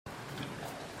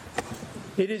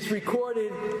It is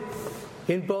recorded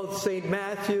in both St.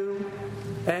 Matthew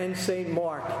and St.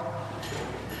 Mark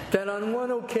that on one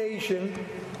occasion,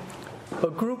 a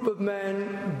group of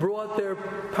men brought their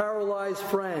paralyzed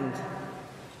friend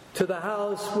to the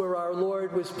house where our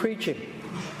Lord was preaching.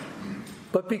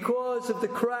 But because of the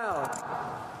crowd,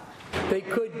 they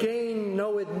could gain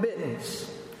no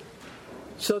admittance.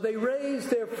 So they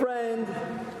raised their friend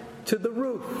to the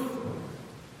roof,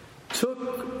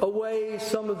 took away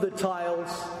some of the tiles,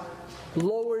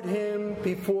 lowered him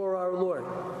before our Lord.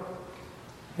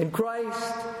 And Christ,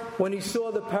 when he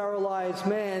saw the paralyzed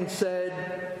man,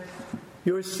 said,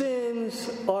 "Your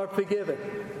sins are forgiven."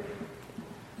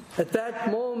 At that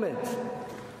moment,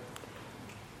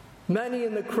 many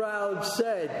in the crowd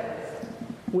said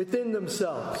within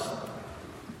themselves,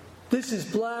 "This is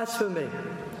blasphemy.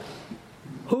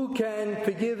 Who can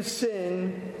forgive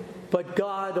sin but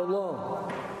God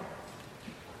alone?"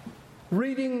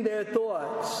 Reading their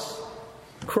thoughts,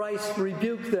 Christ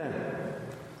rebuked them.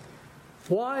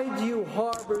 "Why do you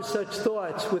harbor such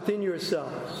thoughts within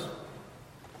yourselves?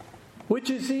 Which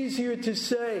is easier to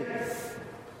say,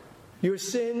 'Your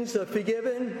sins are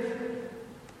forgiven,'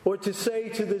 or to say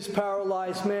to this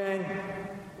paralyzed man,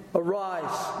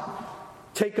 'Arise,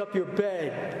 take up your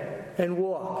bed and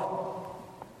walk'?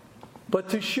 But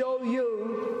to show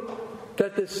you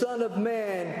that the Son of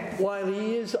Man, while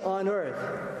he is on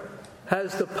earth,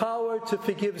 has the power to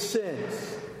forgive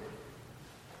sins."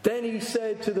 Then he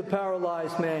said to the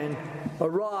paralyzed man,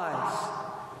 "Arise,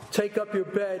 take up your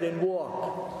bed and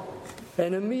walk."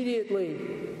 And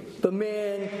immediately the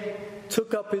man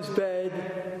took up his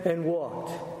bed and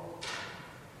walked.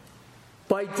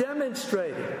 By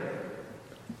demonstrating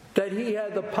that he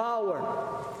had the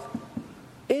power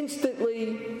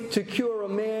instantly to cure a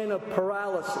man of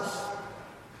paralysis,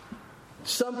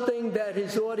 something that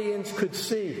his audience could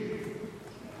see,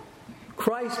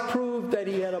 Christ proved that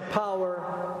he had a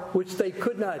power which they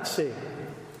could not see,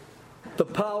 the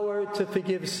power to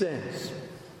forgive sins.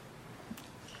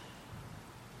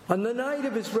 On the night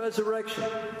of his resurrection,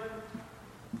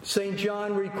 St.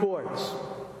 John records,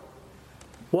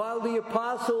 while the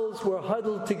apostles were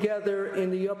huddled together in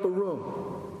the upper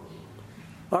room,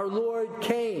 our Lord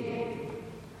came,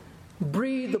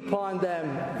 breathed upon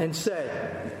them, and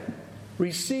said,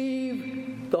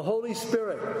 "Receive the Holy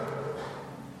Spirit.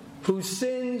 Whose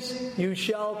sins you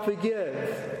shall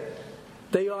forgive,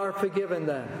 they are forgiven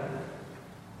them.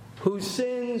 Whose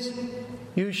sins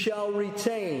you shall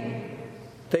retain,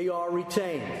 they are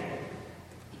retained."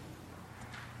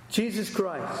 Jesus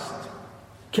Christ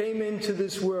came into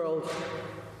this world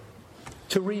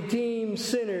to redeem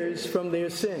sinners from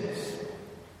their sins.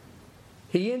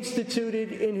 He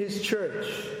instituted in his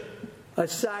church a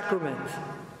sacrament,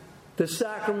 the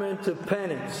sacrament of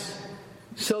penance,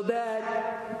 so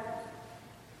that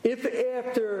if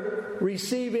after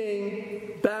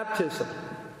receiving baptism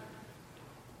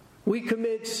we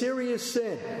commit serious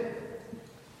sin,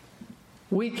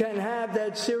 we can have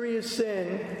that serious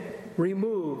sin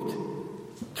removed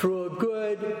through a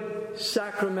good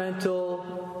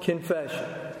sacramental confession.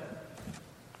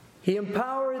 He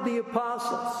empowered the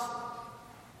apostles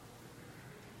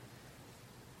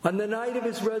on the night of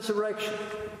his resurrection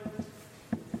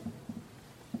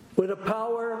with a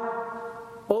power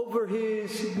over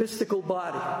his mystical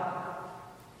body.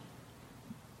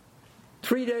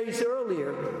 3 days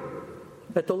earlier,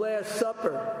 at the Last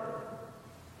Supper,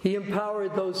 he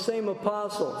empowered those same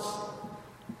apostles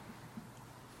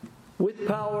with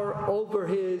power over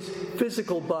his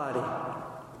physical body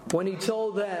when he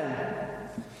told them,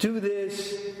 "Do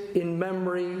this in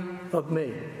memory of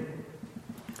me."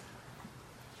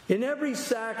 In every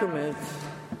sacrament,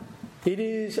 it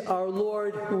is our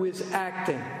Lord who is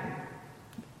acting.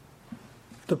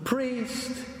 The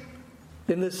priest,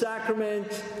 in the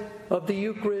sacrament of the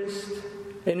Eucharist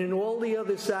and in all the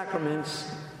other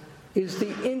sacraments, is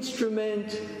the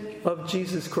instrument of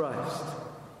Jesus Christ.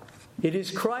 It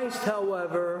is Christ,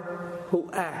 however, who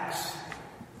acts.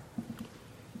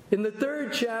 In the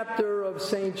 3rd chapter of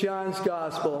St. John's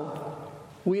Gospel,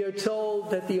 we are told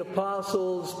that the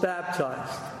apostles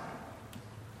baptized.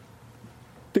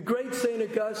 The great St.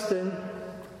 Augustine,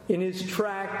 in his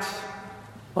tract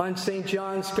on St.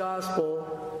 John's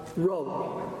Gospel,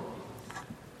 wrote,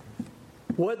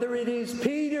 "Whether it is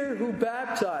Peter who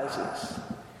baptizes,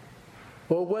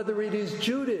 or whether it is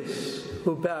Judas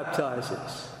who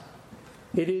baptizes,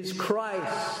 it is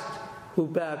Christ who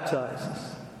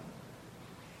baptizes."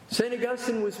 St.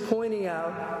 Augustine was pointing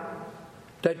out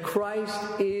that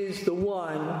Christ is the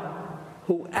one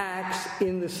who acts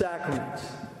in the sacraments,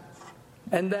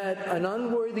 and that an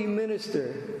unworthy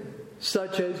minister,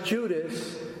 such as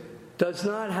Judas, does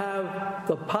not have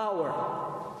the power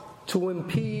to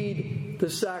impede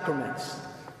the sacraments.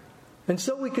 And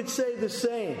so we could say the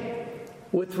same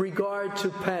with regard to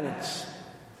penance.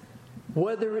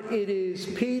 Whether it is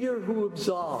Peter who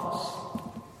absolves,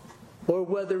 or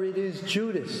whether it is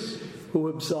Judas who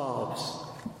absolves,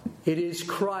 it is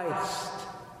Christ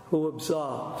who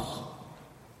absolves.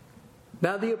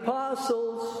 Now the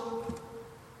apostles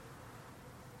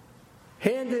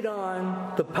handed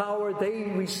on the power they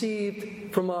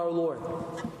received from our Lord,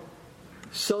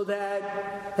 so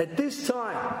that at this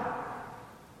time,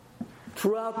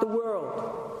 throughout the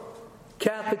world,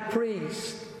 Catholic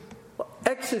priests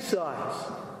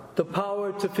exercise the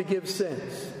power to forgive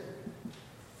sins.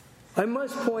 I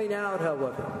must point out,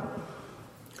 however,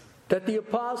 that the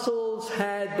apostles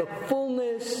had the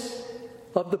fullness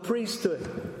of the priesthood,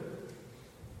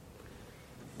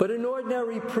 but an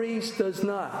ordinary priest does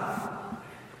not.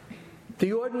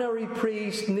 The ordinary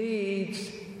priest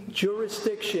needs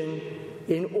jurisdiction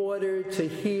in order to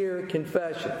hear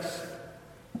confessions.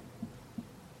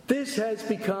 This has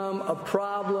become a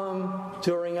problem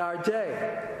during our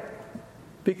day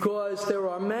because there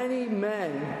are many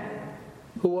men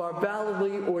who are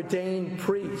validly ordained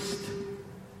priests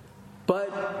but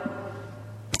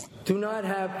do not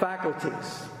have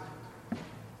faculties.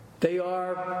 They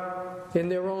are, in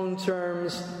their own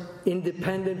terms,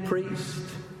 independent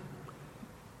priests.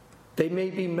 They may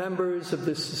be members of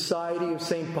the Society of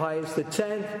St. Pius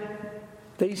X.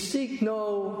 They seek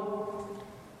no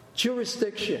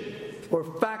jurisdiction or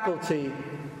faculty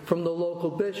from the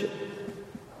local bishop.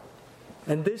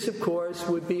 And this, of course,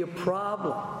 would be a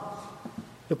problem.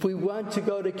 If we want to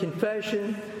go to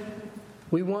confession,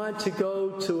 we want to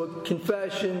go to a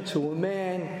confession to a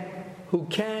man who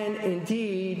can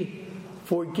indeed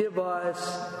forgive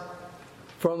us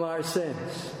from our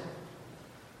sins.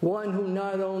 One who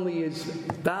not only is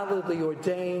validly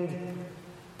ordained,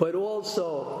 but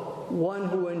also one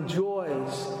who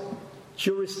enjoys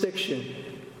jurisdiction,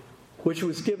 which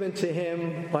was given to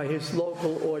him by his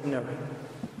local ordinary.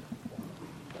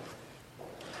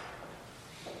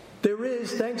 There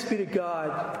is, thanks be to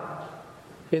God,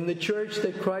 in the church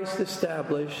that Christ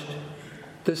established,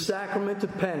 the sacrament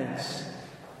of penance,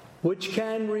 which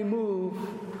can remove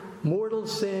mortal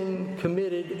sin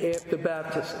committed after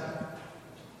baptism.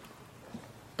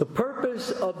 The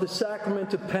purpose of the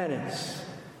sacrament of penance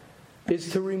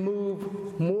is to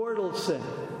remove mortal sin.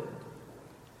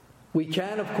 We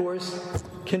can, of course,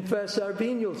 confess our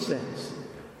venial sins,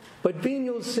 but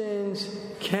venial sins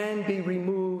can be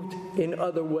removed in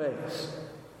other ways.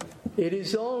 It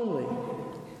is only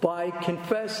by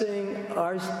confessing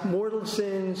our mortal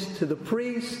sins to the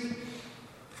priest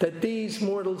that these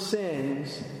mortal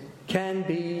sins can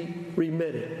be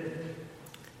remitted.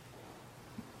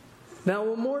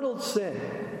 Now, a mortal sin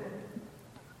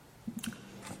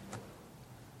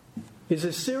is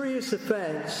a serious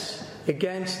offense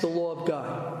against the law of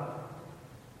God.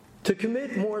 To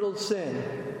commit mortal sin,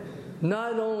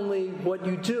 not only what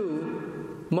you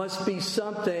do must be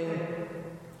something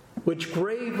which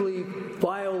gravely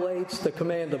violates the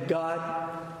command of God,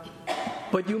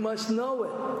 but you must know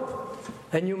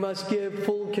it, and you must give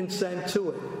full consent to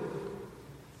it.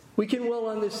 We can well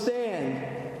understand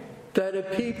that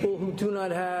if people who do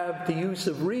not have the use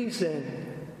of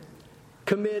reason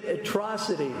commit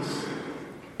atrocities,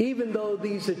 even though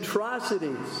these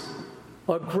atrocities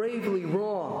are gravely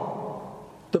wrong,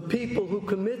 the people who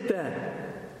commit them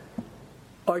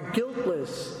are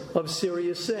guiltless of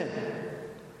serious sin.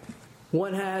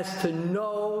 One has to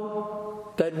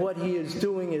know that what he is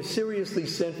doing is seriously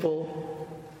sinful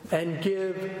and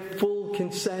give full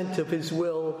consent of his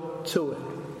will to it.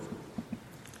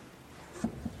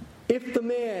 If the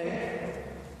man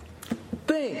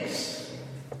thinks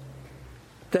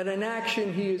that an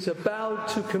action he is about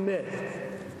to commit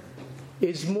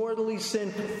is mortally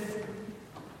sinful,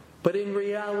 but in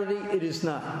reality it is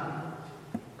not,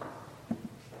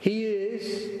 he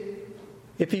is,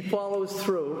 if he follows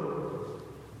through,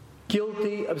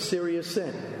 guilty of serious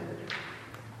sin.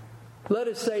 Let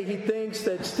us say he thinks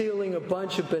that stealing a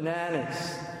bunch of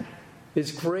bananas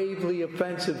is gravely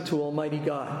offensive to Almighty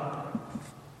God.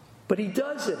 But he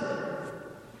does it.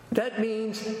 That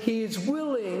means he is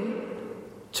willing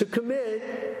to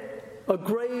commit a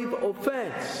grave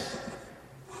offense,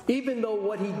 even though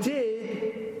what he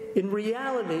did in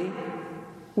reality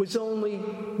was only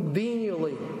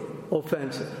venially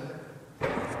offensive.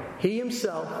 He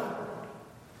himself,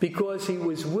 because he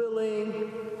was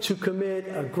willing to commit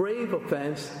a grave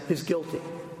offense, is guilty.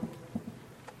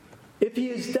 If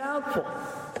he is doubtful,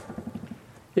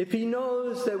 if he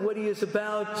knows that what he is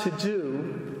about to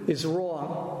do is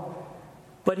wrong,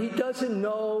 but he doesn't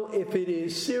know if it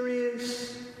is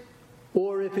serious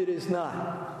or if it is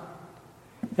not.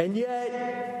 And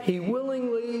yet, he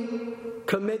willingly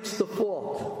commits the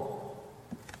fault.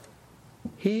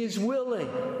 He is willing,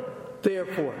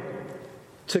 therefore,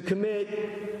 to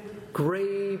commit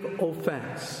grave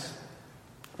offense.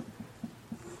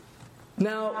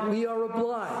 Now, we are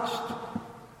obliged,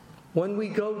 when we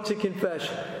go to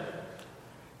confession,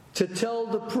 to tell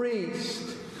the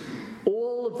priest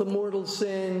all of the mortal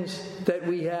sins that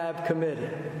we have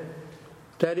committed.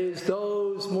 That is,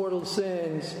 those mortal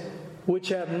sins which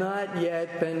have not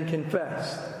yet been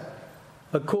confessed,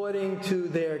 according to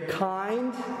their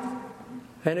kind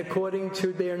and according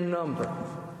to their number.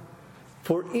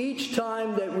 For each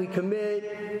time that we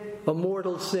commit a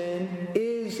mortal sin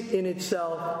is in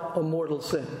itself a mortal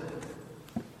sin.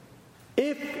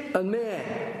 If a man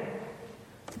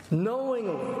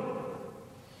knowingly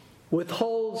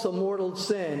withholds a mortal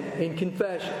sin in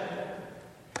confession,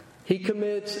 he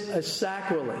commits a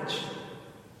sacrilege.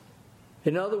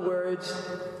 In other words,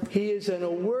 he is in a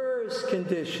worse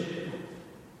condition,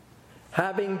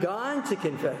 having gone to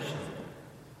confession,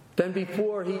 than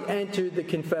before he entered the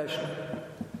confession.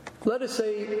 Let us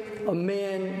say a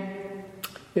man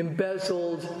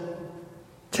embezzled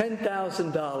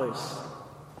 $10,000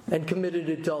 and committed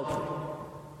adultery.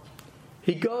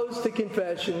 He goes to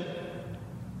confession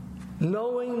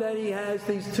knowing that he has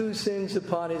these two sins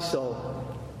upon his soul.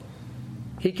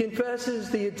 He confesses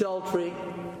the adultery,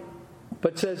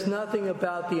 but says nothing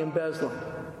about the embezzling.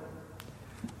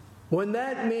 When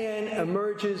that man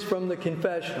emerges from the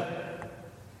confessional,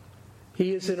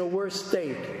 he is in a worse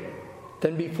state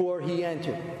than before he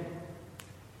entered.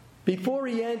 Before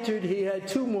he entered, he had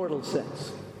two mortal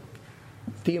sins,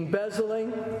 the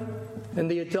embezzling and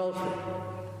the adultery.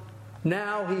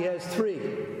 Now he has three.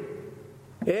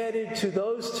 Added to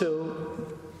those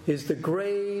two is the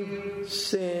grave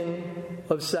sin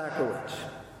of sacrilege.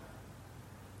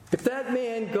 If that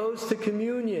man goes to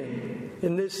communion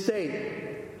in this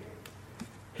state,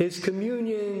 his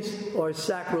communions are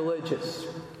sacrilegious.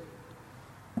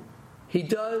 He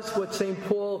does what St.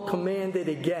 Paul commanded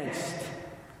against.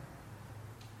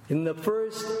 In the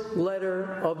first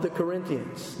letter of the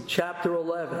Corinthians, chapter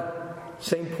 11,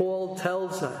 St. Paul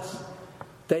tells us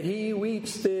that he who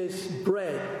eats this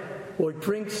bread or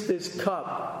drinks this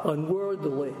cup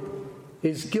unworthily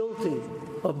is guilty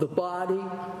of the body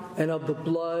and of the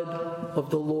blood of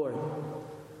the Lord.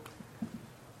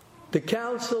 The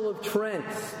Council of Trent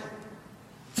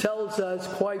tells us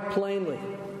quite plainly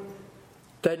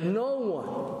that no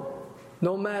one,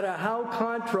 no matter how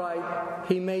contrite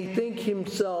he may think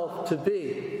himself to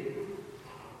be,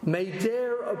 may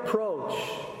dare approach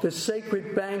the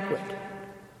sacred banquet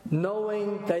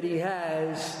knowing that he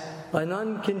has an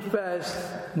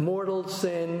unconfessed mortal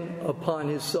sin upon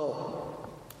his soul.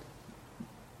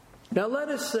 Now let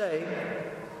us say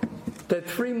that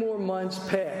 3 more months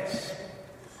pass,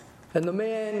 and the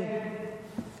man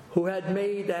who had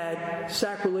made that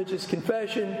sacrilegious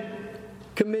confession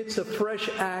commits a fresh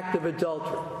act of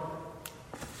adultery.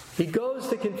 He goes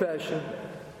to confession,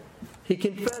 he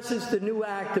confesses the new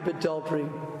act of adultery,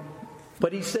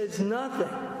 but he says nothing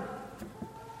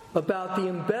about the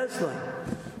embezzling,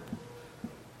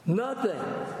 nothing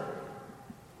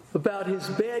about his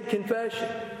bad confession,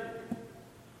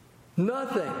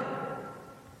 nothing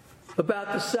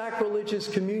about the sacrilegious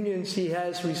communions he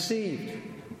has received.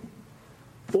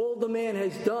 All the man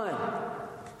has done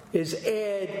is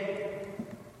add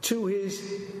to his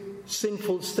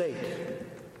sinful state.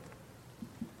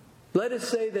 Let us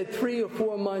say that 3 or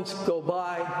 4 months go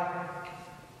by,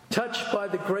 touched by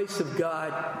the grace of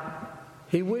God,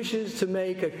 he wishes to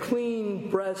make a clean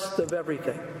breast of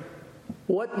everything.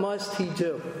 What must he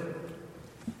do?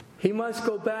 He must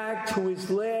go back to his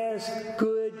last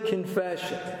good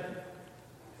confession,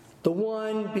 the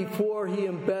one before he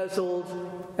embezzled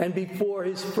and before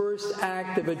his first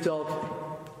act of adultery.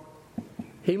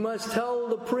 He must tell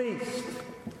the priest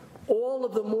all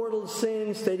of the mortal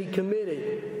sins that he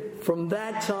committed from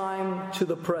that time to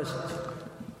the present.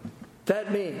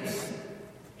 That means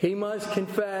he must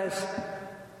confess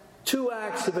 2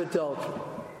 acts of adultery,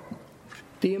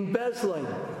 the embezzling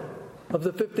of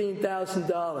the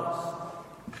 $15,000,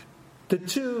 the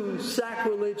 2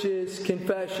 sacrilegious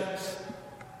confessions,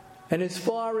 and as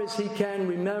far as he can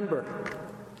remember,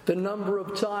 the number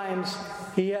of times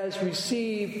he has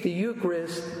received the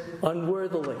Eucharist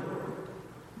unworthily.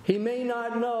 He may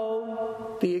not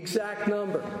know the exact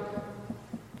number,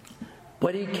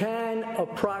 but he can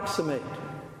approximate,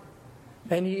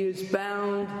 and he is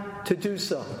bound to do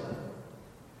so.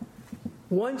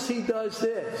 Once he does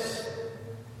this,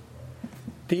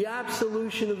 the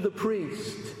absolution of the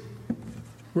priest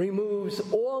removes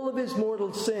all of his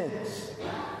mortal sins,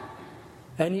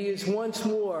 and he is once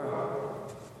more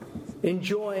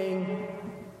enjoying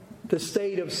the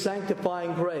state of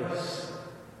sanctifying grace,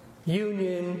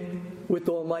 union with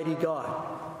Almighty God.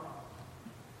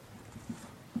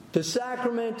 The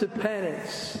sacrament of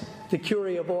penance, the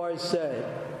Curé of Ars said,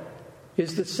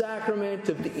 is the sacrament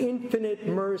of the infinite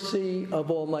mercy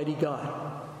of Almighty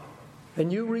God.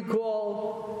 And you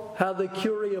recall how the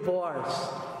Curé of Ars,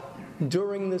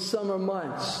 during the summer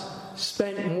months,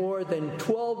 spent more than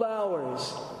 12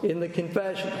 hours in the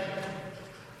confession.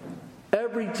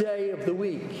 Every day of the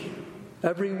week,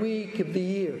 every week of the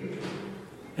year.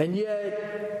 And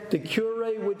yet, the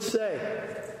Curé would say,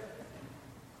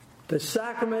 the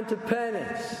sacrament of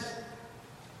penance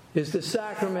is the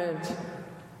sacrament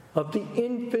of the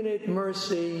infinite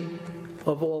mercy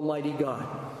of Almighty God.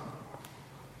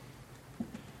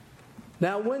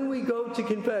 Now, when we go to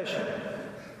confession,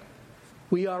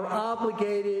 we are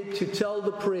obligated to tell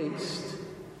the priest,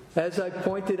 as I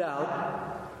pointed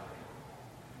out,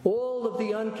 all of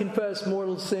the unconfessed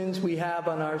mortal sins we have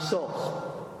on our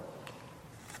souls.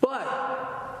 But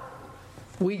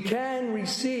we can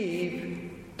receive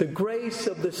the grace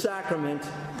of the sacrament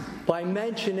by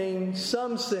mentioning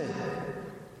some sin.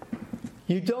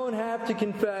 You don't have to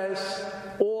confess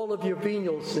all of your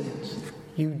venial sins.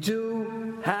 You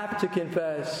do have to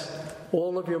confess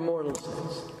all of your mortal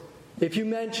sins. If you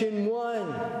mention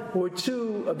one or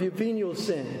two of your venial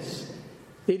sins,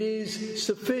 it is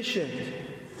sufficient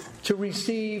to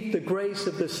receive the grace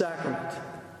of the sacrament.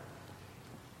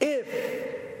 If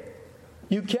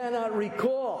you cannot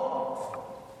recall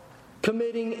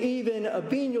committing even a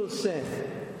venial sin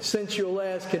since your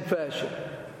last confession,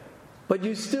 but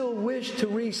you still wish to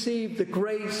receive the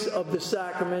grace of the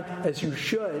sacrament as you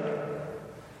should,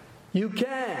 you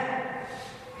can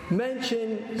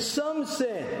mention some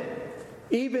sin,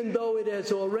 even though it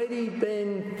has already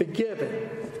been forgiven,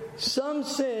 some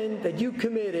sin that you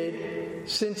committed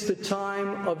since the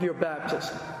time of your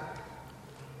baptism.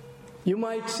 You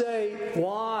might say,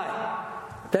 why?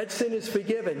 That sin is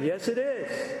forgiven. Yes, it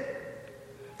is.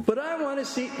 But I want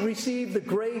to receive the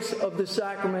grace of the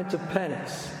sacrament of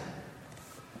penance.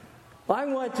 I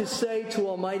want to say to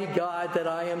Almighty God that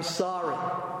I am sorry.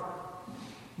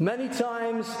 Many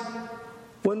times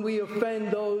when we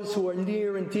offend those who are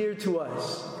near and dear to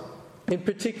us, in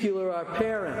particular our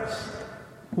parents,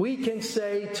 we can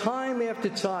say time after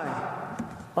time,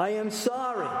 I am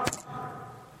sorry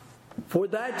for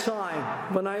that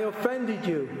time when I offended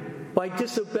you by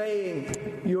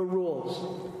disobeying your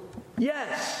rules.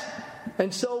 Yes,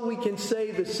 and so we can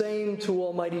say the same to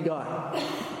Almighty God.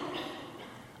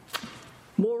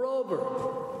 Moreover,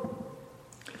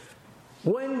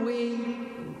 when we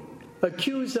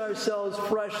accuse ourselves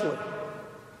freshly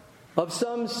of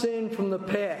some sin from the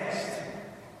past,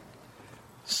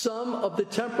 some of the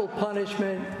temporal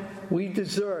punishment we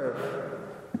deserve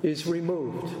is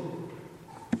removed.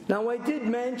 Now, I did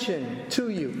mention to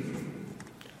you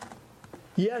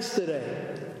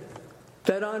yesterday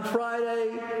that on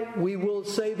Friday we will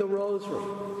say the Rosary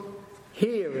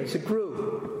here as a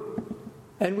group,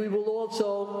 and we will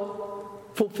also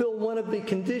fulfill one of the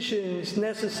conditions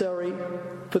necessary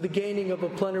for the gaining of a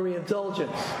plenary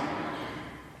indulgence.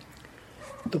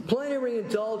 The plenary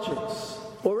indulgence,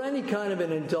 or any kind of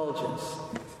an indulgence,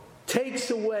 takes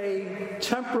away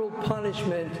temporal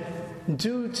punishment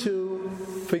due to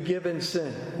forgiven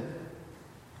sin.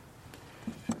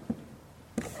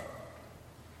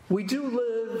 We do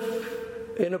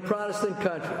live in a Protestant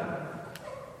country,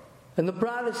 and the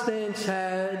Protestants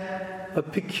had a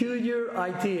peculiar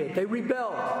idea. They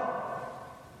rebelled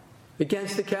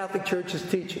against the Catholic Church's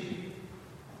teaching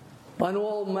on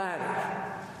all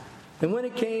matters. And when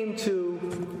it came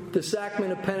to the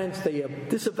sacrament of penance, they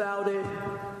disavowed it.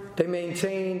 They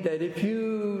maintained that if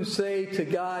you say to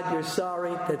God you're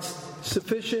sorry, that's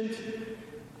sufficient,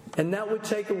 and that would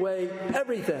take away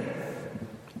everything.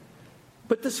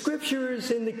 But the scriptures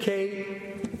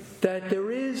indicate that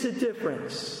there is a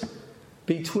difference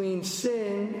between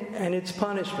sin and its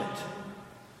punishment.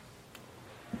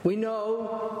 We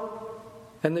know,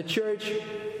 and the Church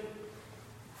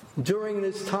during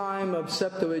this time of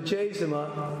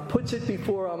Septuagesima puts it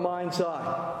before our mind's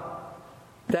eye,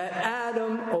 that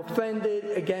Adam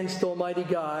offended against Almighty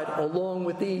God along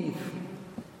with Eve.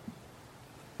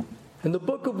 And the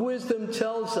Book of Wisdom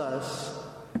tells us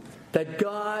that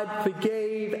God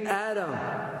forgave Adam.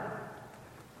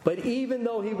 But even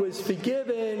though he was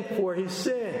forgiven for his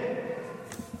sin,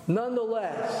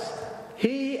 nonetheless,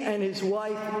 he and his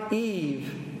wife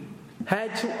Eve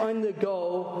had to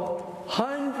undergo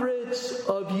hundreds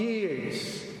of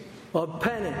years of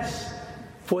penance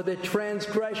for the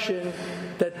transgression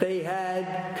that they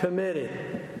had committed.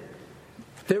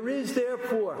 There is,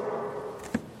 therefore,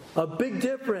 a big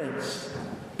difference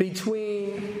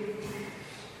between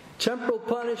temporal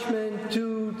punishment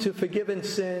due to forgiven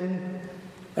sin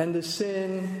and the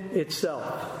sin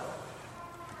itself.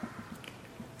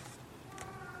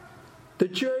 The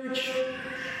Church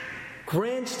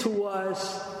grants to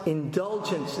us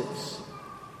indulgences.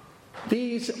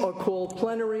 These are called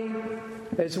plenary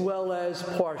as well as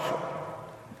partial.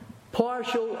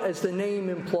 Partial, as the name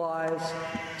implies,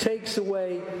 takes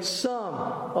away some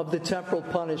of the temporal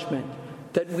punishment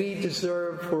that we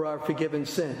deserve for our forgiven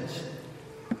sins.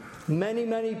 Many,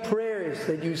 many prayers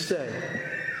that you say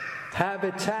have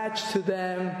attached to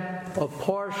them a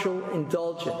partial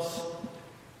indulgence.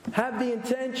 Have the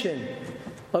intention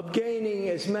of gaining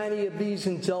as many of these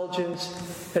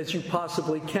indulgences as you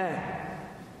possibly can.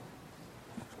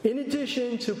 In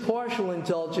addition to partial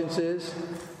indulgences,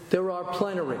 there are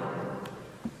plenary.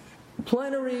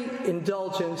 Plenary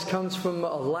indulgence comes from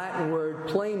a Latin word,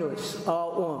 plenus,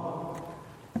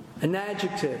 an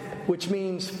adjective, which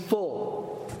means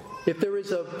full. If there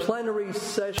is a plenary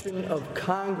session of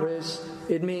Congress,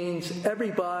 it means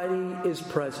everybody is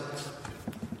present.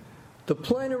 The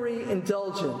plenary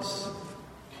indulgence,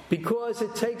 because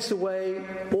it takes away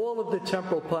all of the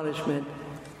temporal punishment,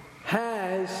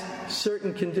 has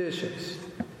certain conditions.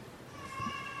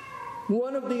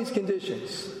 One of these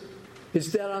conditions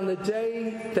is that on the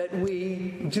day that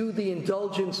we do the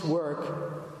indulgence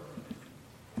work,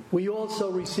 we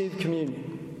also receive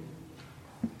communion.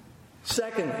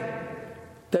 Secondly,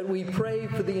 that we pray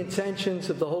for the intentions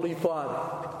of the Holy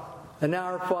Father. An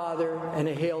Our Father and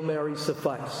a Hail Mary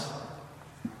suffice.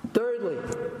 Thirdly,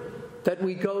 that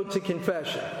we go to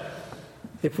confession.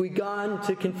 If we've gone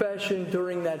to confession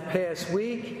during that past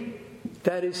week,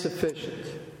 that is sufficient.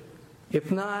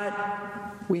 If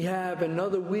not, we have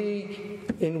another week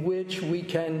in which we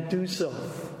can do so.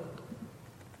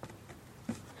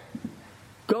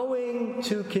 Going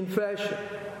to confession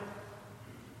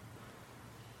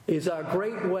is our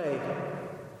great way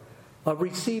of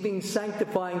receiving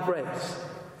sanctifying grace,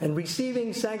 and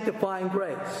receiving sanctifying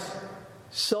grace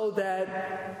so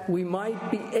that we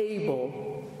might be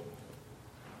able,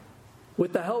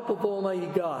 with the help of Almighty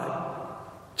God,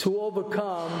 to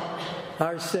overcome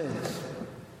our sins.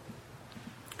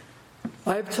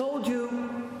 I have told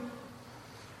you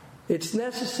it's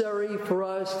necessary for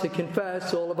us to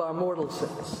confess all of our mortal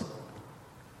sins.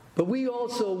 But we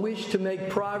also wish to make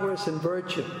progress in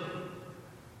virtue.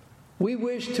 We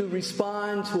wish to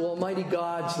respond to Almighty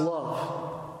God's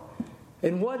love.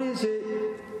 And what is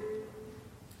it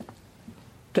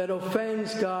that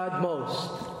offends God most?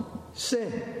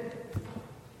 Sin.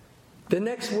 The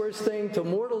next worst thing to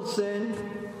mortal sin,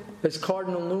 as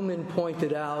Cardinal Newman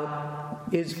pointed out,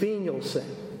 is venial sin.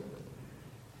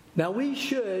 Now we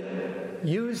should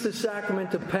use the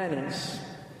sacrament of penance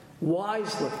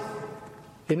wisely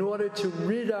in order to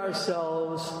rid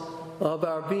ourselves of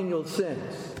our venial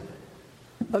sins.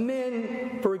 A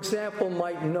man, for example,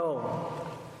 might know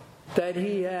that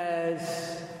he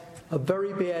has a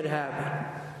very bad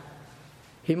habit.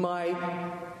 He might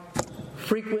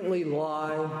frequently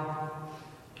lie.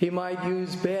 He might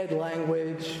use bad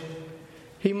language.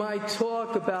 He might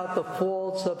talk about the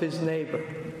faults of his neighbor.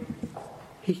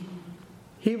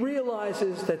 He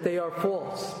realizes that they are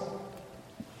false,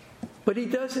 but he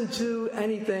doesn't do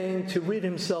anything to rid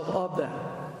himself of them.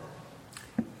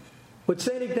 What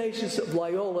St. Ignatius of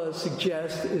Loyola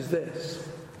suggests is this: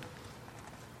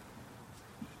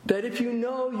 that if you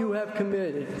know you have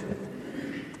committed,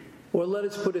 or let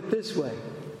us put it this way,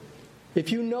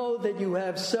 if you know that you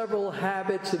have several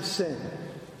habits of sin,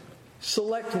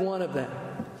 select one of them.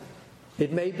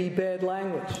 It may be bad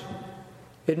language.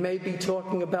 It may be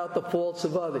talking about the faults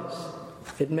of others.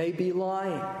 It may be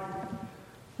lying.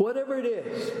 Whatever it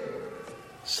is,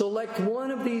 select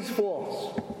one of these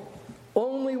faults,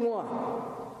 only one.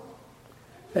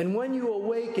 And when you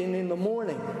awaken in the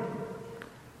morning,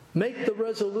 make the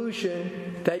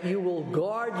resolution that you will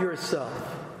guard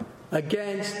yourself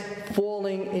against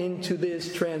falling into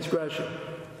this transgression.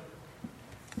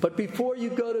 But before you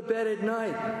go to bed at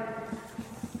night,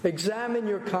 examine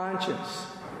your conscience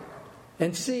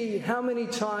and see how many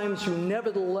times you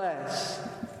nevertheless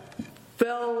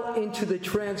fell into the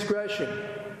transgression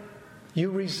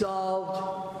you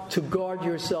resolved to guard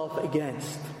yourself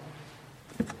against.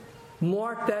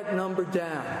 Mark that number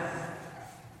down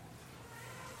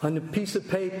on a piece of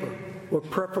paper, or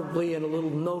preferably in a little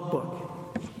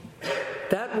notebook.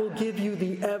 That will give you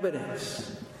the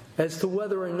evidence as to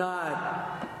whether or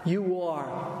not you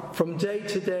are, from day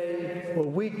to day or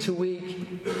week to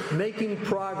week, making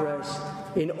progress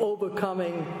in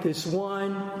overcoming this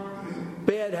one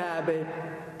bad habit,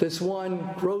 this one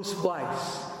gross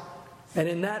vice, and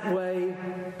in that way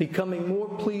becoming more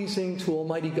pleasing to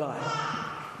Almighty God.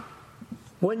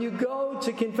 When you go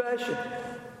to confession,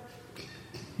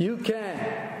 you can,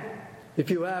 if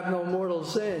you have no mortal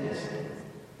sins,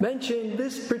 mention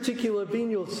this particular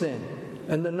venial sin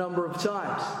and the number of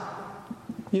times.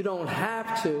 You don't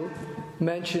have to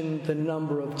mention the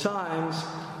number of times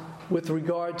with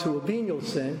regard to a venial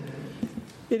sin.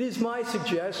 It is my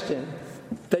suggestion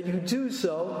that you do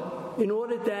so in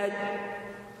order that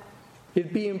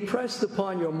it be impressed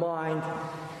upon your mind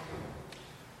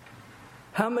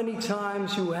how many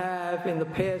times you have in the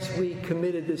past week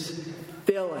committed this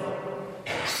failing,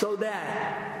 so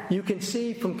that you can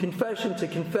see from confession to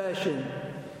confession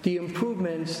the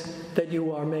improvements that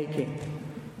you are making.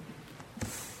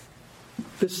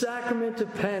 The sacrament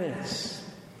of penance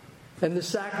and the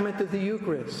sacrament of the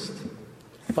Eucharist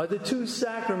are the two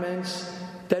sacraments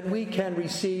that we can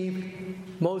receive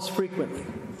most frequently.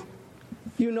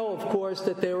 You know, of course,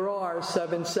 that there are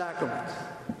 7 sacraments,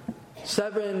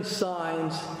 7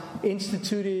 signs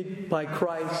instituted by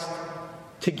Christ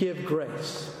to give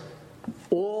grace.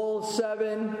 All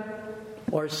 7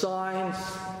 are signs,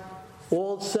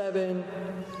 all 7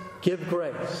 give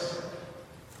grace.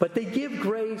 But they give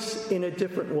grace in a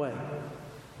different way.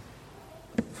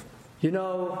 You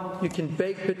know, you can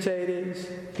bake potatoes,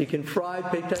 you can fry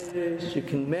potatoes, you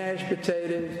can mash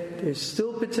potatoes. They're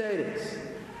still potatoes,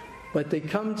 but they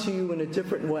come to you in a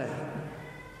different way.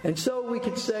 And so we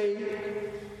could say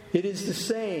it is the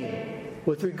same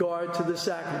with regard to the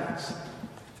sacraments.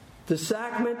 The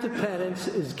sacrament of penance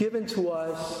is given to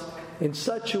us in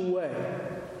such a way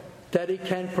that it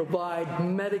can provide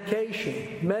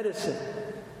medicine,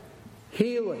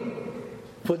 healing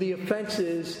for the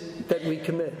offenses that we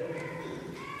commit.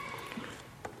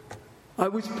 I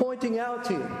was pointing out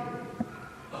to you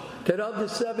that of the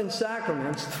 7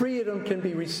 sacraments, 3 of them can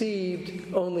be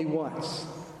received only once: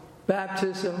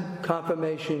 baptism,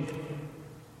 confirmation,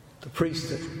 the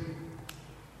priesthood.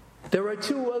 There are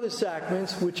 2 other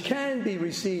sacraments which can be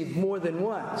received more than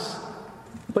once,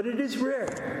 but it is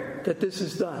rare that this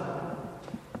is done.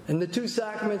 And the 2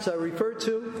 sacraments I refer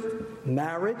to: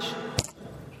 marriage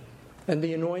and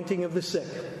the anointing of the sick.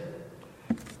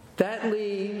 That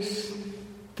leaves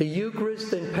the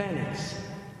Eucharist and penance,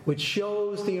 which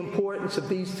shows the importance of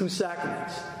these 2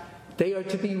 sacraments. They are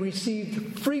to be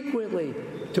received frequently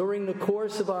during the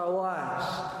course of our lives.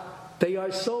 They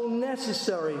are so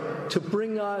necessary to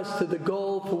bring us to the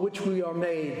goal for which we are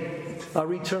made,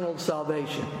 our eternal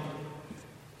salvation.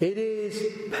 It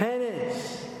is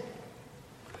penance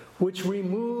which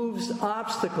removes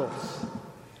obstacles.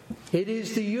 It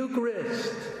is the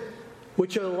Eucharist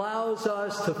which allows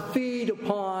us to feed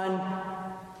upon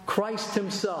Christ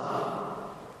Himself,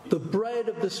 the bread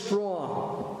of the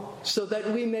strong, so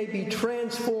that we may be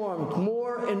transformed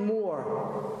more and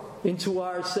more into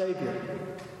our Savior.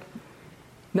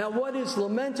 Now, what is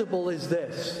lamentable is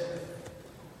this.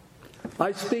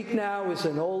 I speak now as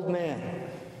an old man.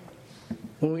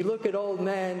 When we look at old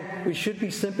men, we should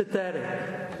be sympathetic,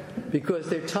 because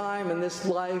their time in this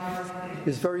life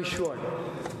is very short.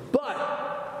 But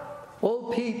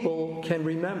old people can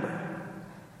remember.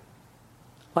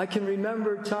 I can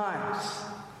remember times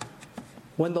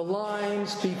when the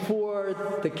lines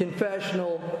before the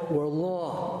confessional were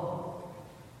long,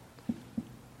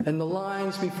 and the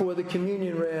lines before the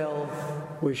communion rail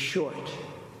were short.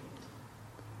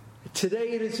 Today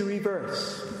it is the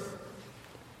reverse.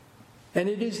 And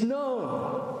it is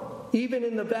known, even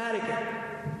in the Vatican,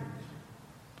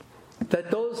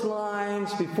 that those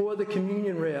lines before the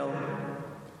communion rail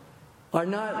are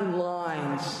not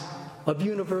lines of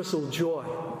universal joy.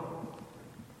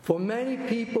 For many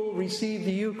people receive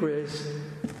the Eucharist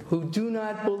who do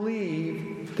not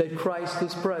believe that Christ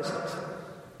is present.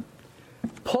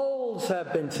 Polls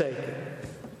have been taken,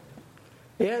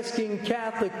 asking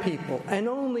Catholic people, and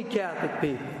only Catholic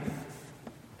people,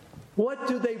 what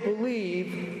do they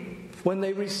believe when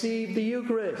they receive the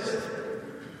Eucharist?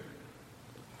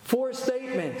 4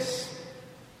 statements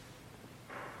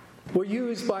were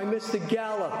used by Mr.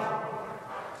 Gallup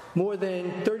more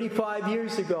than 35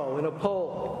 years ago in a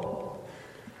poll.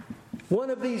 One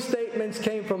of these statements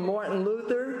came from Martin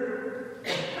Luther.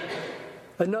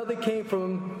 Another came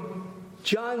from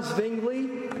John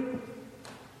Zwingli,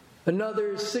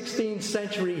 another 16th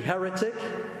century heretic.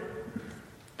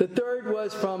 The third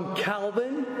was from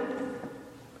Calvin,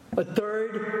 a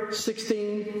third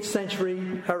 16th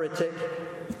century heretic.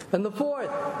 And the fourth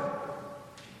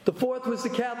The fourth was the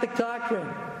Catholic doctrine,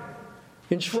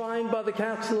 enshrined by the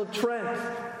Council of Trent.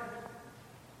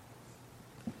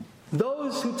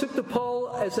 Those who took the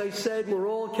poll, as I said, were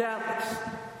all Catholics.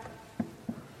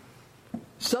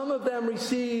 Some of them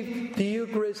received the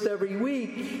Eucharist every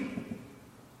week,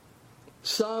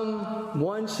 some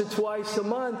once or twice a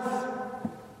month,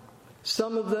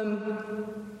 some of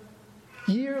them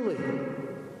yearly,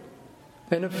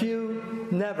 and a few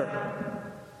never.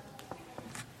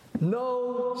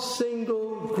 No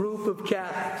single group of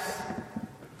Catholics,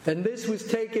 and this was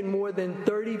taken more than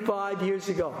 35 years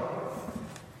ago,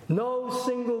 no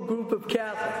single group of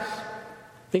Catholics,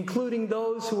 including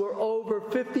those who were over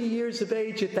 50 years of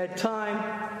age at that time,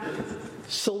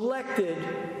 selected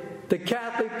the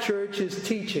Catholic Church's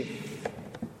teaching.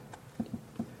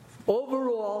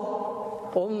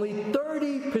 Overall, only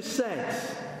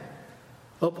 30%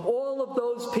 of all of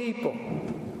those people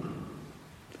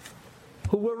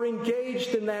who were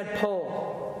engaged in that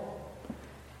poll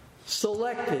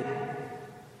selected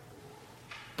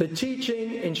the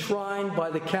teaching enshrined by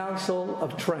the Council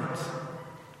of Trent.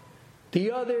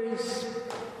 The others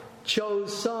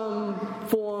chose some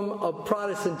form of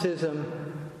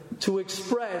Protestantism to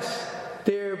express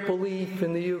their belief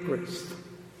in the Eucharist.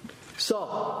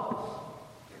 So,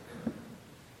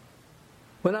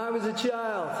 when I was a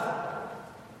child,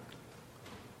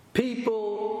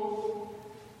 people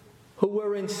who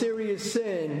were in serious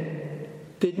sin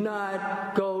did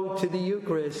not go to the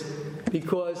Eucharist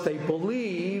because they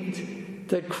believed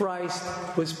that Christ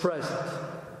was present.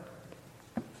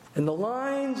 And the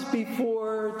lines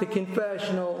before the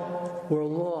confessional were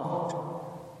long.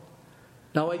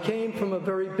 Now, I came from a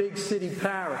very big city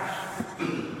parish.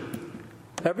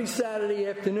 Every Saturday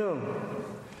afternoon,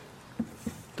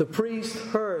 the priest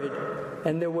heard,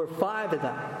 and there were 5 of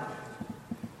them.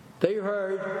 They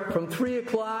heard from 3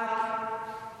 o'clock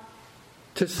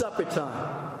to supper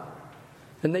time.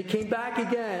 And they came back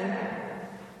again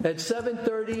at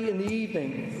 7:30 in the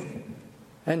evening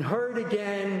and heard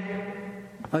again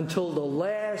until the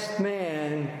last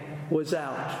man was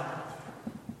out.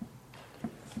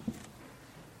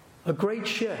 A great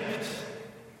shift.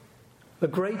 A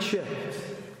great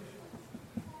shift.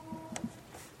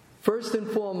 First and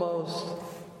foremost,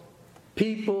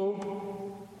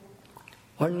 people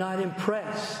are not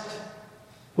impressed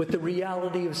with the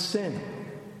reality of sin.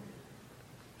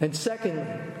 And secondly,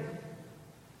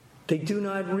 they do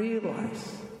not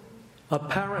realize,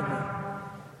 apparently,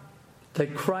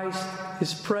 that Christ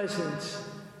is present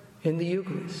in the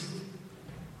Eucharist.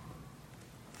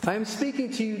 I am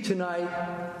speaking to you tonight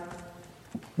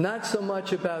not so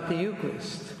much about the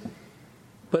Eucharist,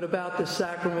 but about the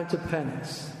sacrament of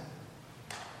penance.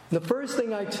 The first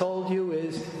thing I told you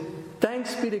is,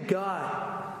 thanks be to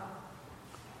God,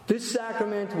 this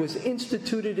sacrament was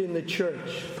instituted in the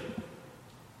Church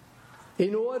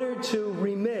in order to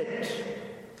remit,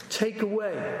 take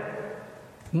away,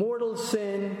 mortal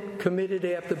sin committed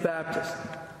after baptism,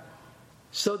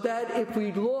 so that if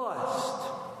we lost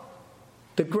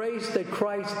the grace that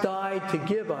Christ died to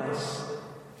give us,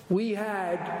 we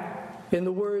had, in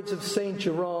the words of St.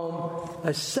 Jerome,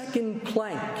 a second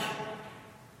plank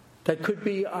that could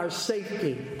be our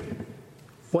safety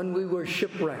when we were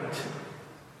shipwrecked.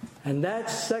 And that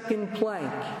second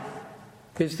plank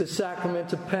is the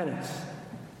sacrament of penance.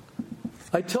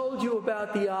 I told you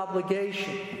about the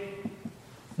obligation.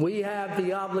 We have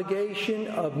the obligation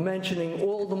of mentioning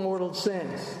all the mortal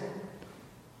sins.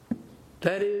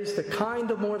 That is, the kind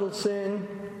of mortal sin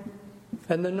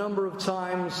and the number of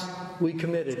times we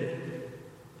committed it.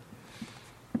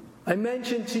 I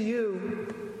mentioned to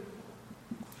you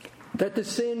that the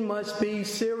sin must be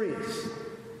serious.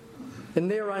 And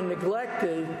there I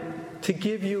neglected to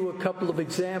give you a couple of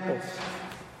examples.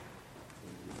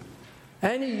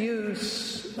 Any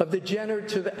use of the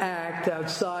generative act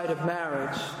outside of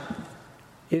marriage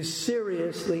is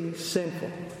seriously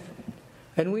sinful.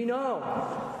 And we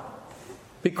know,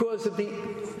 because of the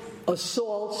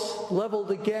assaults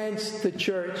leveled against the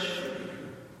Church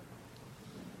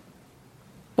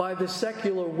by the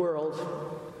secular world,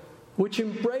 which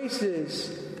embraces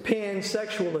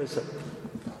pansexualism,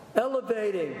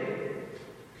 elevating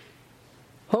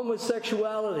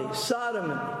homosexuality,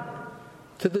 sodomy,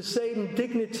 to the same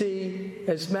dignity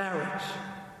as marriage,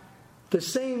 the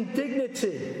same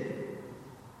dignity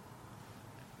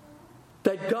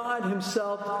that God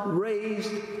Himself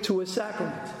raised to a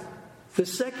sacrament. The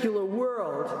secular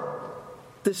world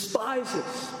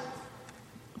despises.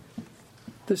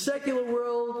 The secular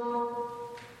world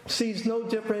sees no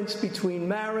difference between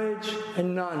marriage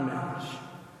and non-marriage.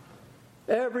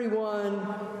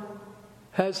 Everyone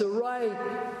has a right,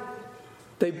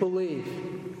 they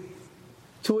believe,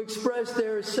 to express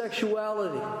their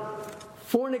sexuality.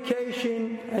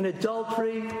 Fornication and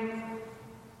adultery,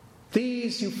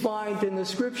 these you find in the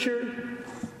Scripture,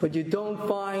 but you don't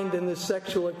find in the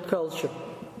secular culture.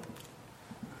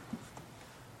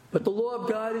 But the law of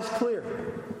God is clear.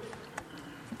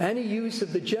 Any use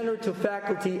of the generative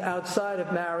faculty outside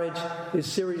of marriage is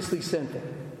seriously sinful.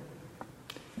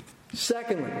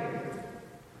 Secondly,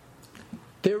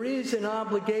 there is an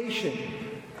obligation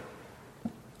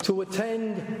to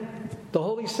attend the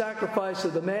holy sacrifice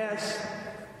of the Mass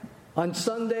on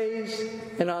Sundays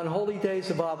and on holy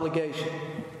days of obligation.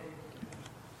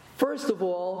 First of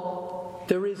all,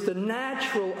 there is the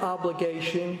natural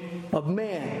obligation of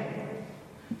man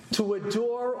to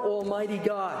adore Almighty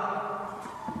God.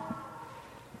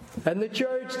 And the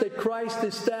church that Christ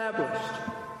established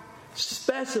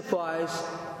specifies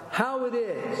how it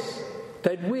is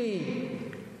that we,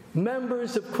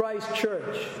 members of Christ's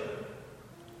church,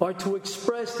 are to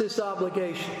express this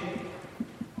obligation.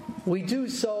 We do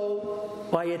so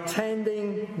by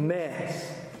attending Mass.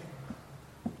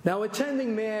 Now,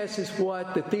 attending Mass is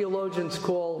what the theologians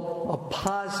call a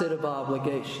positive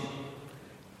obligation.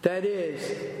 That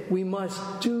is, we must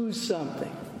do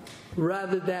something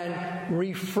rather than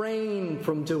refrain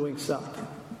from doing something.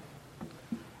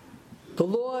 The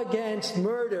law against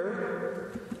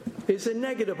murder is a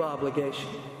negative obligation.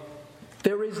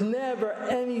 There is never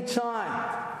any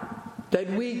time that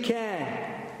we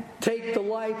can take the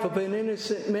life of an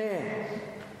innocent man.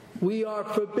 We are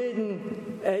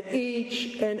forbidden at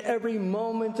each and every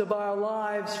moment of our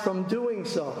lives from doing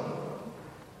so.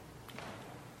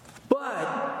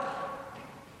 But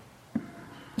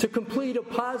to complete a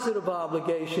positive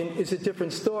obligation is a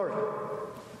different story.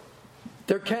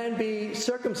 There can be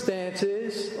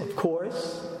circumstances, of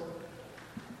course,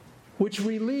 which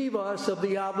relieve us of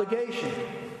the obligation.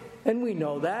 And we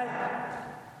know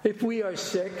that. If we are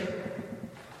sick,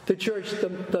 the church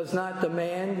does not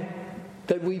demand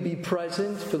that we be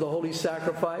present for the holy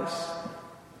sacrifice.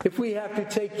 If we have to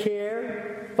take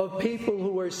care of people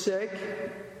who are sick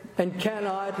and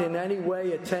cannot in any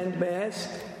way attend Mass,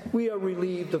 we are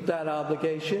relieved of that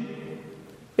obligation.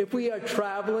 If we are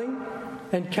traveling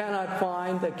and cannot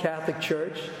find a Catholic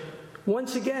church,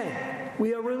 once again,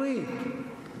 we are relieved.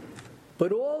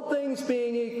 But all things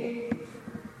being equal,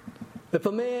 if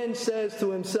a man says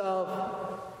to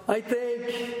himself, I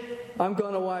think I'm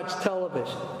going to watch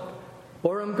television,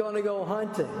 or I'm going to go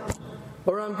hunting,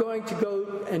 or I'm going to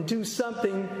go and do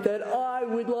something that I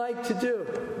would like to do,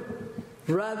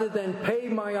 rather than pay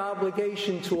my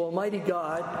obligation to Almighty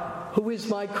God, who is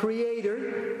my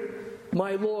Creator,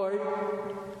 my Lord,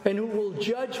 and who will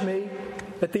judge me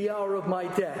at the hour of my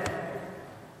death.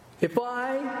 If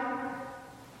I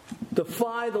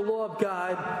defy the law of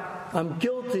God, I'm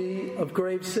guilty of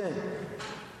grave sin.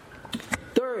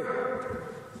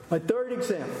 My third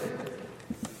example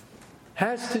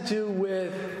has to do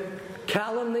with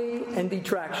calumny and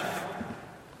detraction.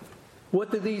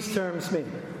 What do these terms mean?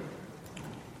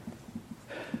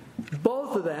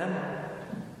 Both of them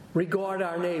regard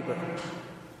our neighbor.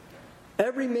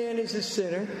 Every man is a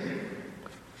sinner,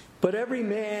 but every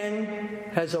man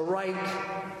has a right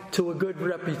to a good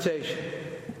reputation.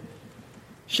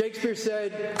 Shakespeare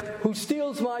said, "Who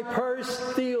steals my purse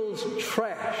steals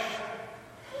trash.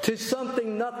 'Tis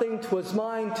something nothing, 'twas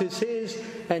mine, 'tis his,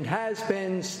 and has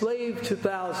been slave to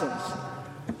thousands.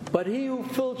 But he who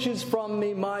filches from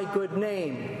me my good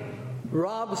name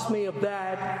robs me of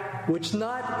that which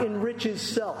not enriches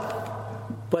self,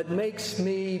 but makes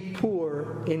me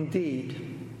poor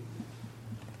indeed."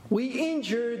 We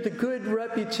injure the good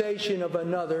reputation of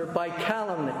another by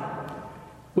calumny,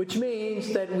 which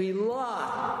means that we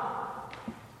lie.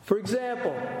 For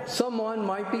example, someone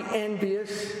might be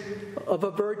envious of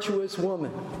a virtuous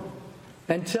woman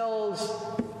and tells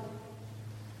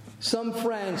some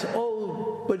friends,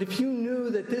 "Oh, but if you knew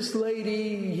that this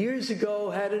lady years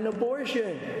ago had an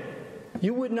abortion,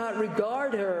 you would not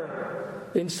regard her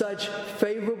in such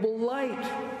favorable light."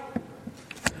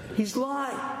 He's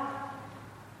lying,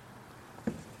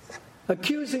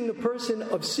 accusing the person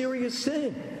of serious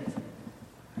sin,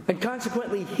 and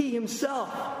consequently he himself,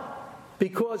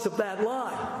 because of that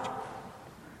lie,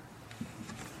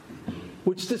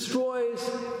 which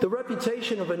destroys the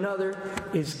reputation of another,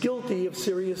 is guilty of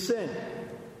serious sin.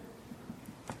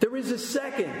 There is a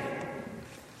second,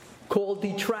 called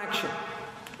detraction.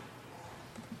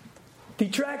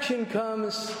 Detraction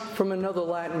comes from another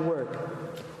Latin word,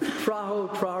 traho,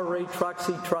 trahore,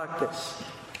 traxi, tractus.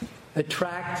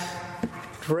 Attract,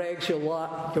 drags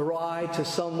your eye to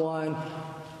someone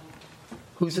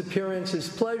whose appearance is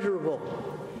pleasurable.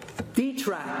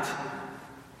 Detract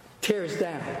tears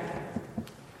down.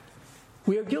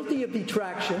 We are guilty of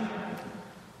detraction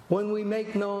when we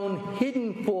make known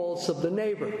hidden faults of the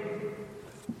neighbor.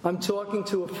 I'm talking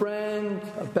to a friend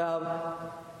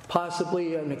about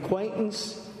possibly an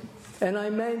acquaintance, and I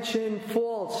mention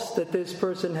faults that this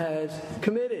person has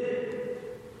committed.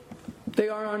 They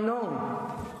are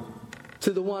unknown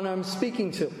to the one I'm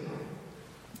speaking to.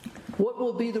 What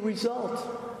will be the result?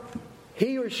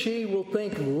 He or she will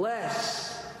think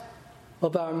less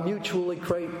of our mutual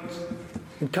acquaintance,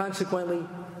 and consequently,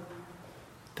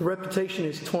 the reputation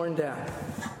is torn down.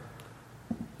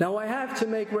 Now, I have to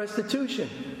make restitution.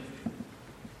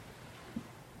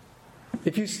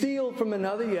 If you steal from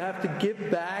another, you have to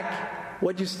give back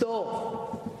what you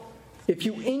stole. If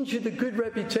you injure the good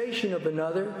reputation of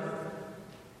another,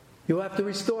 you have to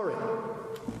restore it.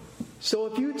 So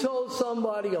if you told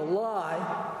somebody a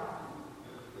lie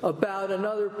about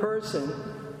another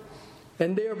person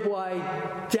and thereby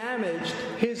damaged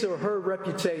his or her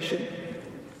reputation,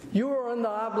 you are under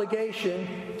obligation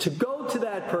to go to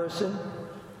that person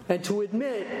and to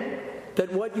admit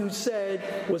that what you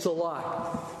said was a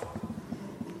lie.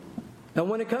 Now,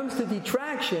 when it comes to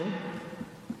detraction,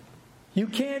 you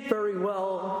can't very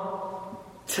well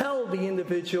tell the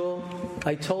individual,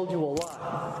 I told you a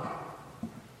lie.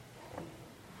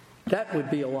 That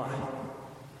would be a lie.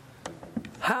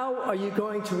 How are you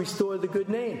going to restore the good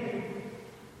name?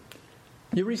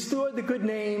 You restore the good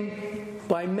name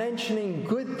by mentioning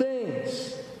good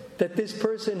things that this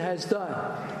person has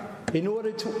done in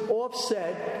order to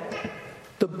offset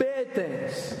the bad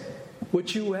things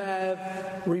which you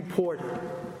have reported.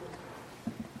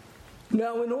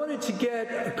 Now, in order to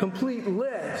get a complete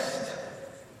list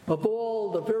of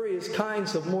all the various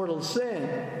kinds of mortal sin,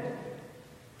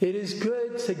 it is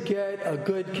good to get a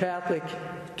good Catholic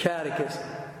catechism.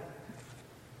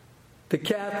 The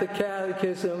Catholic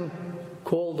catechism,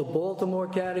 called the Baltimore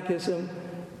Catechism,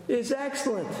 is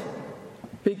excellent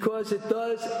because it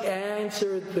does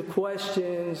answer the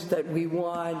questions that we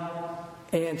want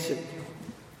answered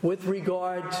with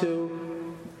regard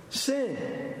to sin.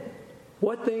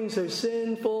 What things are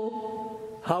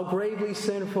sinful, how gravely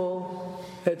sinful,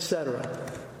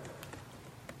 etc.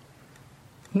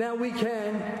 Now we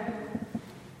can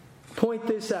point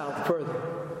this out further.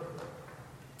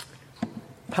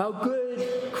 How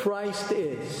good Christ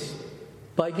is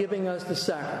by giving us the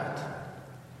sacrament.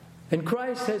 And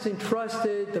Christ has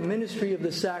entrusted the ministry of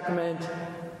the sacrament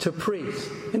to priests.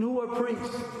 And who are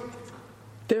priests?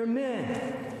 They're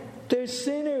men. They're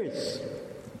sinners.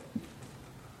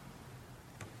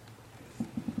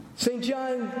 St.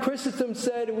 John Chrysostom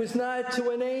said it was not to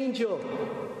an angel.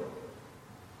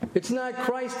 It's not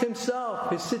Christ himself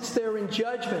who sits there in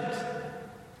judgment.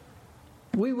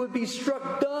 We would be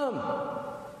struck dumb.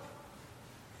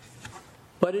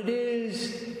 But it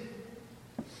is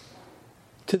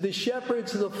to the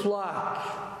shepherds of the flock,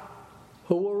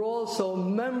 who are also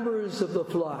members of the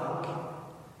flock,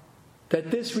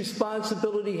 that this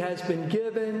responsibility has been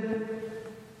given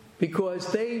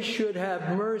because they should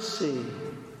have mercy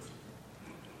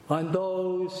on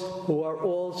those who are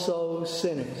also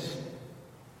sinners.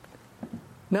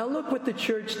 Now look what the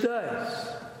church does.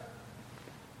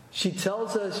 She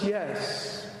tells us,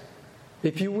 yes,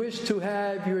 if you wish to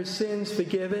have your sins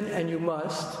forgiven, and you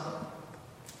must,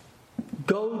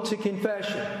 go to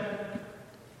confession.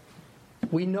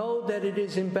 We know that it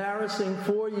is embarrassing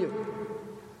for you,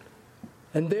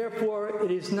 and therefore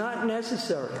it is not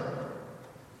necessary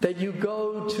that you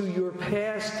go to your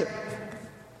pastor.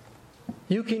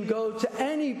 You can go to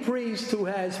any priest who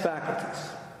has faculties,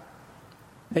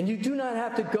 and you do not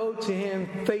have to go to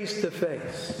him face to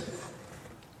face.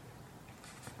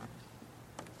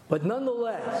 But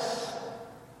nonetheless,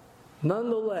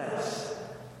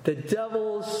 the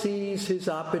devil sees his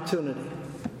opportunity.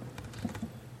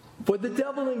 For the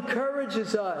devil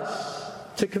encourages us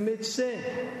to commit sin.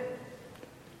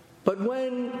 But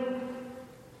when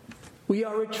we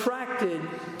are attracted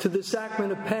to the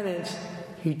sacrament of penance,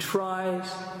 he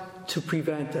tries to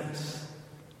prevent us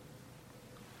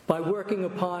by working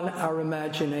upon our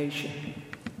imagination.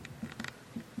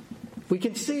 We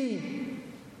can see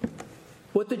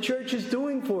what the church is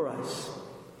doing for us,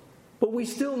 but we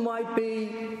still might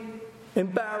be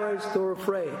embarrassed or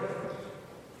afraid.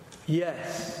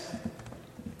 Yes,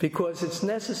 because it's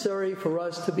necessary for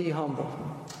us to be humble.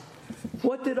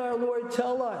 What did our Lord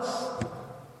tell us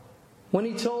when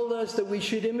he told us that we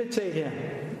should imitate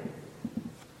him?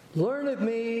 Learn of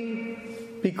me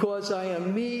because I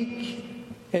am meek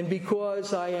and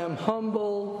because I am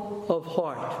humble of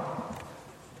heart.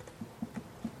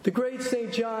 The great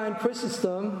St. John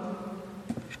Chrysostom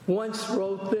once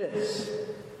wrote this: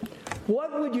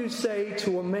 what would you say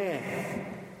to a man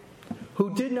who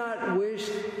did not wish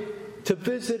to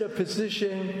visit a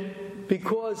physician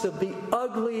because of the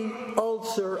ugly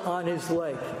ulcer on his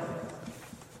leg.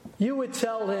 You would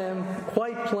tell him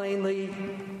quite plainly,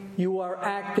 you are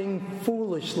acting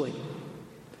foolishly.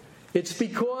 It's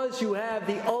because you have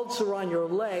the ulcer on your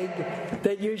leg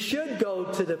that you should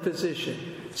go to the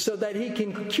physician so that he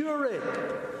can cure it.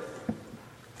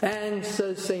 And,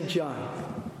 says St.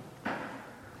 John,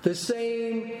 the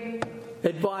same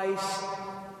advice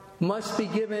must be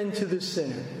given to the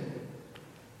sinner.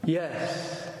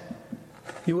 Yes,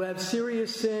 you have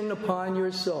serious sin upon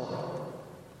your soul.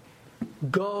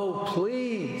 Go,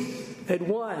 please, at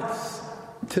once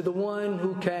to the one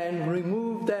who can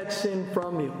remove that sin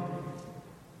from you,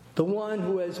 the one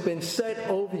who has been set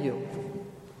over you,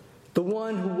 the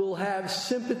one who will have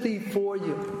sympathy for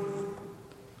you,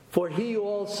 for he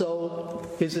also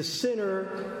is a sinner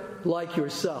like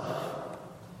yourself.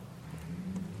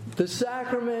 The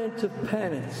sacrament of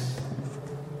penance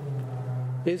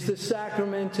is the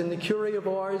sacrament, in the Curé of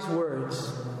Ars words,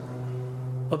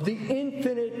 of the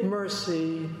infinite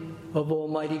mercy of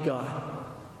Almighty God.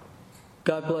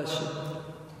 God bless you.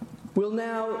 We'll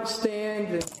now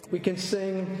stand and we can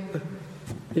sing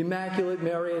Immaculate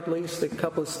Mary, at least a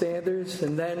couple of standards,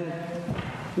 and then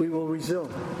we will resume.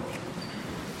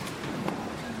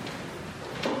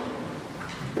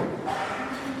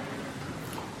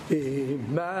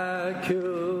 Immaculate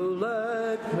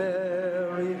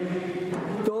Mary,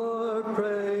 your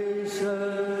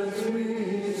praises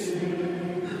we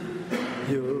sing.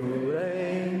 You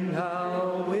reign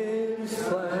now in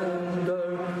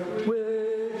splendor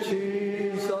with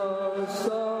Jesus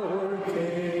our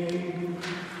King.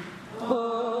 Ave,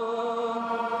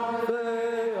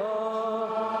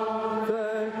 Ave,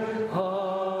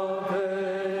 Ave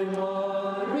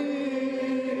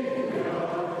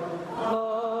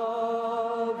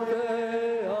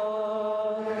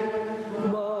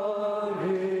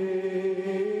Maria.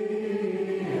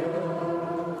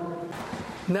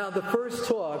 Now, the first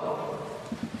talk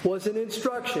was an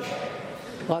instruction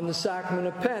on the sacrament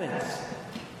of penance.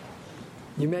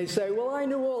 You may say, well, I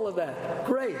knew all of that.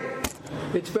 Great.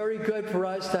 It's very good for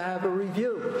us to have a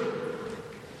review.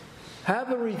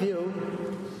 Have a review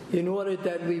in order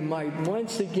that we might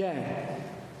once again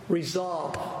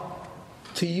resolve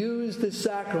to use the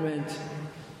sacrament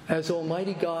as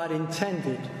Almighty God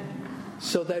intended,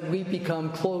 so that we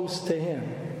become close to Him.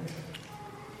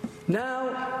 Now,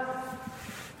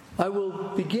 I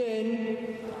will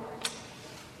begin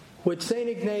with St.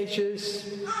 Ignatius'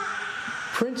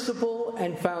 principle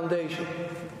and foundation.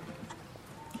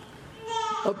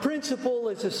 A principle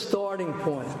is a starting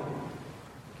point.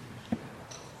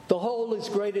 The whole is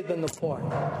greater than the part.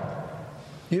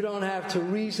 You don't have to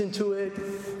reason to it.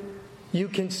 You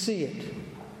can see it.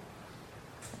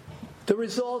 There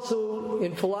is also,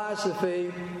 in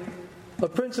philosophy, a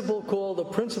principle called the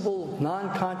principle of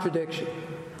non-contradiction,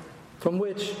 from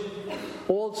which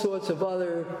all sorts of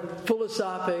other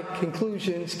philosophic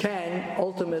conclusions can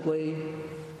ultimately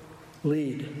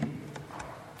lead.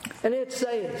 And it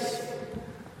says,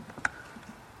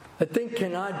 a thing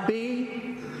cannot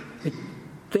be, a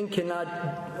thing cannot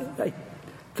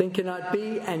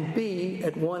be and be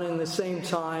at one and the same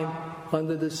time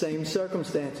under the same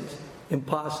circumstances.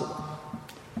 Impossible.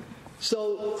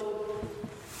 So,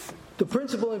 the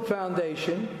principle and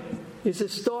foundation is a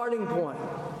starting point.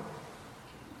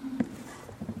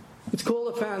 It's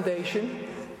called a foundation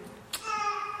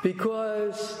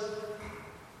because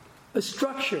a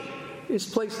structure is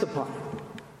placed upon it.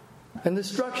 And the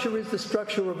structure is the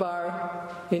structure of our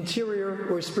interior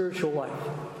or spiritual life.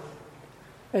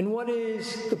 And what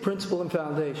is the principle and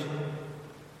foundation?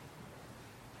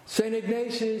 St.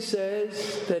 Ignatius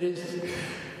says that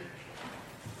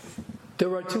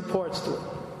there are two parts to it.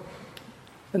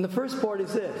 And the first part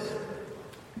is this.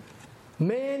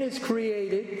 Man is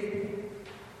created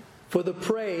for the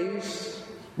praise,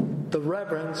 the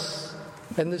reverence,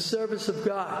 and the service of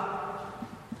God,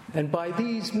 and by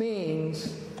these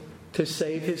means to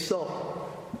save his soul.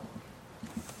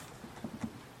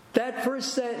 That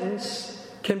first sentence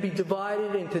can be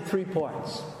divided into three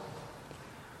parts.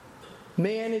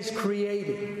 Man is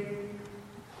created.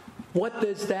 What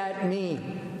does that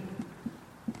mean?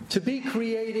 To be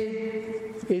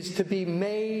created is to be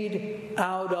made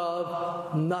out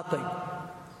of nothing.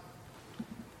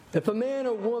 If a man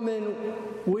or woman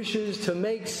wishes to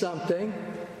make something,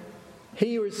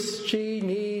 he or she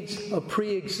needs a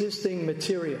pre-existing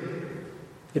material.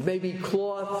 It may be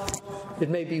cloth, it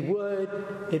may be wood,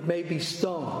 it may be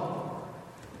stone.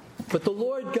 But the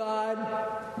Lord God,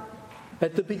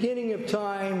 at the beginning of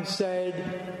time,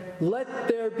 said, "Let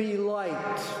there be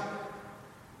light."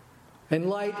 and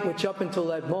light, which up until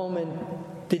that moment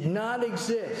did not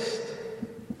exist,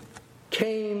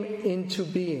 came into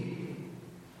being.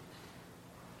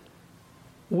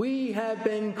 We have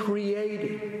been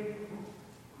created.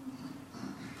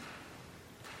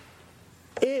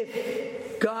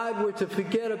 If God were to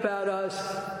forget about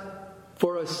us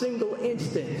for a single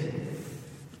instant,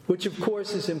 which of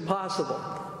course is impossible,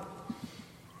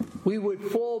 we would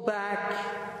fall back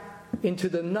into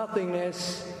the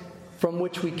nothingness from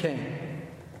which we came.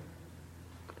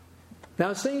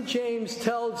 Now, St. James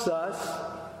tells us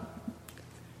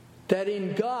that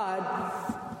in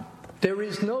God there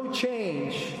is no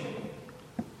change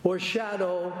or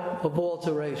shadow of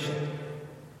alteration.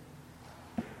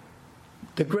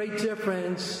 The great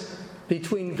difference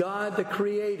between God the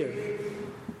Creator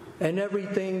and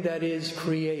everything that is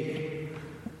created.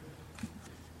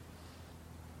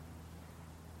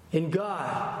 In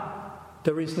God,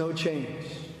 there is no change.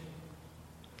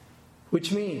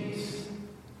 Which means,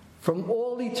 from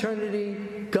all eternity,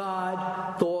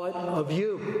 God thought of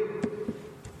you.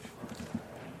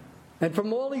 And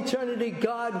from all eternity,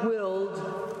 God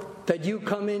willed that you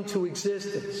come into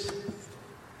existence.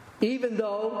 Even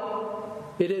though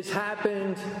it has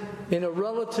happened in a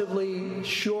relatively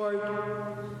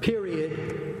short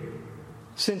period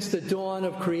since the dawn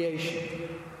of creation.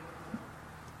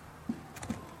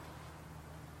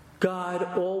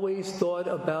 God always thought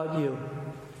about you.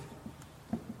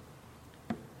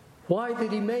 Why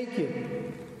did He make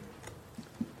you?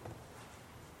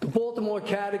 The Baltimore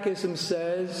Catechism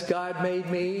says, God made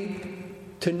me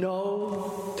to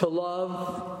know, to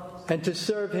love, and to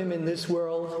serve Him in this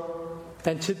world,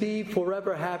 and to be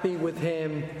forever happy with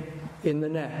Him in the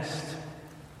next.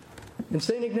 And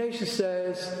St. Ignatius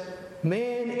says,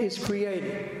 man is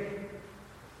created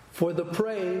for the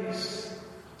praise,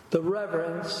 the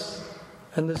reverence,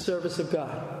 and the service of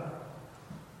God.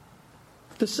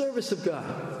 The service of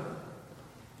God.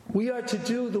 We are to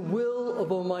do the will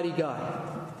of Almighty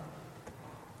God.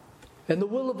 And the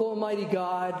will of Almighty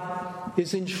God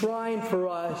is enshrined for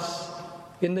us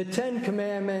in the 10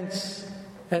 Commandments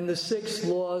and the 6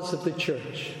 laws of the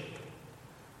Church.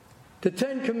 The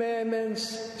 10 Commandments,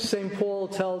 St. Paul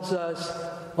tells us,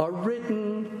 are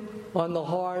written on the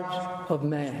heart of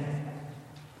man.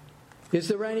 Is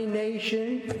there any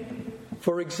nation,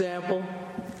 for example,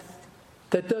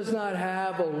 that does not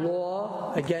have a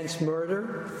law against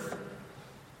murder?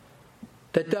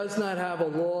 That does not have a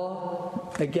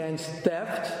law against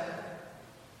theft?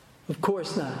 Of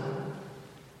course not.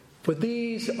 For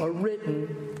these are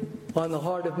written on the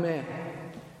heart of man.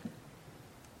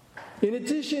 In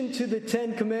addition to the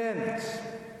 10 Commandments,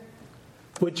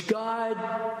 which God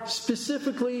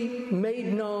specifically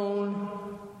made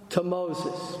known to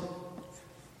Moses,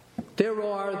 there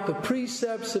are the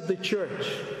precepts of the church.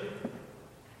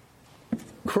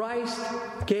 Christ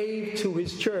gave to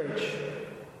His church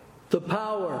the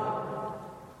power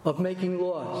of making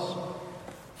laws.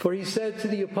 For He said to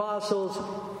the apostles,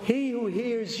 "He who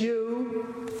hears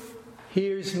you,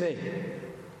 hears me."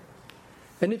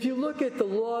 And if you look at the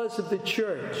laws of the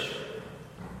church,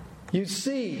 you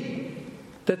see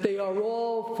that they are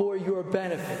all for your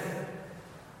benefit.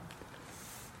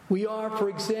 We are, for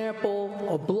example,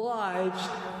 obliged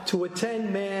to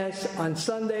attend Mass on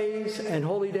Sundays and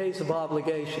holy days of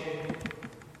obligation.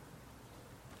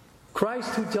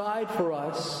 Christ, who died for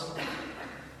us,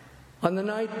 on the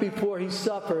night before He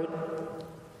suffered,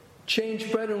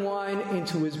 changed bread and wine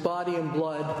into His body and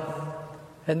blood,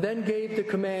 and then gave the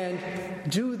command,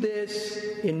 "Do this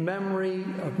in memory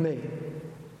of me."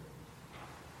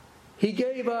 He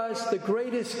gave us the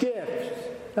greatest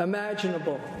gift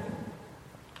imaginable.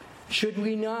 Should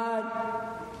we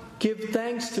not give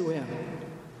thanks to Him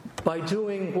by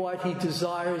doing what He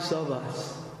desires of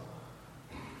us?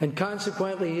 And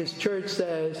consequently, His church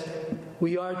says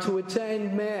we are to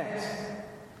attend Mass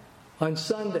on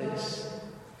Sundays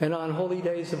and on holy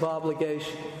days of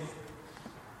obligation.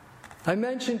 I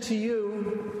mentioned to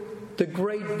you the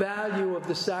great value of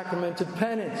the sacrament of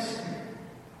penance.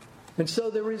 And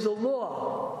so there is a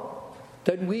law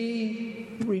that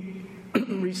we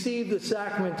receive the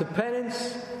sacrament of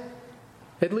penance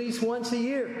at least once a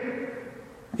year.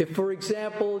 If, for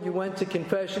example, you went to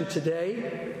confession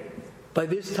today, by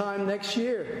this time next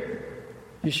year,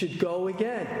 you should go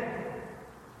again.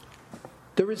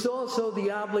 There is also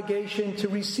the obligation to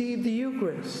receive the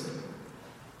Eucharist.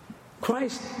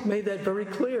 Christ made that very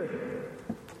clear.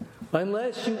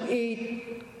 Unless you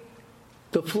eat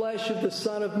the flesh of the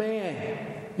Son of Man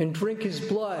and drink His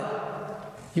blood,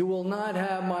 you will not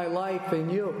have my life in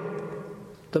you.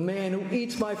 The man who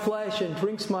eats my flesh and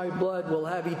drinks my blood will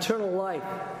have eternal life,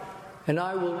 and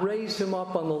I will raise him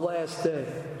up on the last day.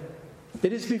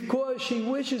 It is because she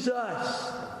wishes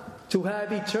us to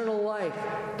have eternal life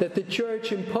that the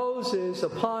Church imposes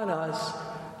upon us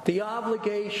the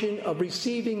obligation of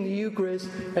receiving the Eucharist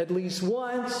at least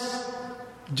once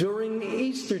during the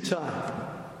Easter time.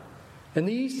 And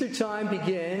the Easter time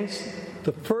begins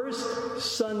the first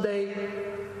Sunday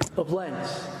of Lent,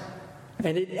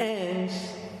 and it ends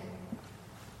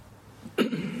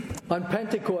on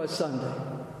Pentecost Sunday,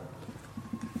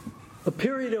 a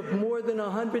period of more than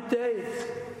 100 days,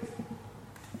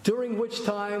 during which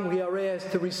time we are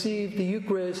asked to receive the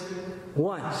Eucharist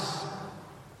once.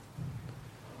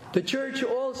 The Church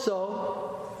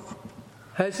also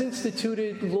has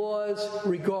instituted laws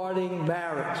regarding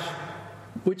marriage,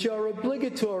 which are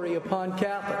obligatory upon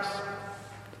Catholics.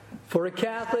 For a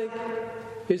Catholic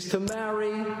is to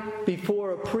marry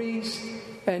before a priest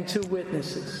and 2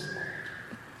 witnesses,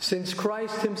 since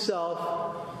Christ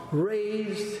himself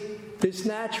raised this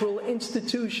natural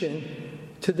institution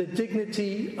to the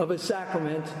dignity of a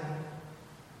sacrament.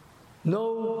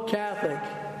 No Catholic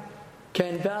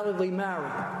can validly marry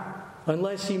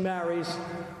unless he marries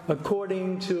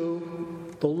according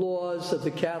to the laws of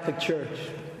the Catholic Church.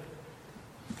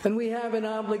 And we have an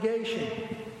obligation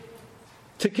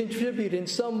to contribute in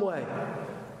some way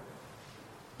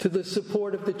to the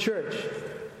support of the Church.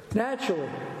 Naturally,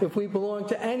 if we belong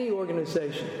to any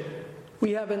organization,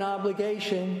 we have an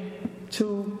obligation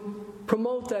to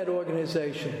promote that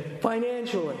organization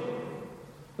financially,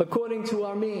 according to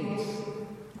our means,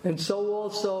 and so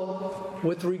also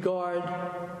with regard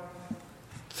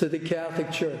to the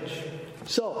Catholic Church.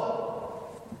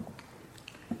 So,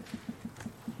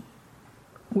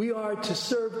 we are to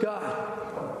serve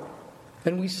God,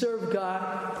 and we serve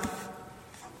God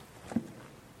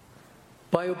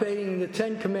by obeying the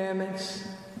 10 Commandments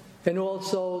and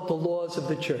also the laws of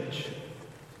the Church.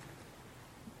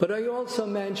 But I also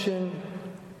mentioned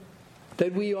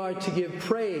that we are to give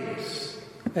praise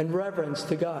and reverence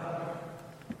to God.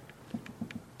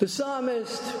 The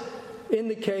psalmist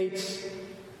indicates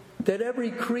that every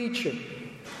creature,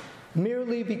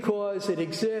 merely because it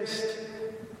exists,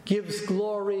 gives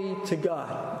glory to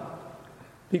God.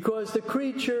 Because the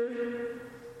creature,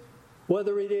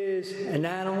 whether it is an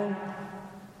animal,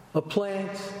 a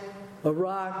plant, a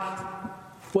rock,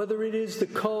 whether it is the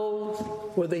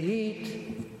cold or the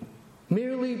heat,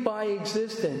 merely by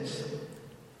existence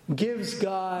gives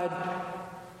God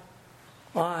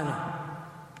honor,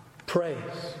 praise.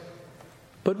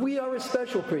 But we are a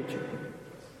special creature,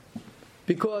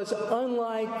 because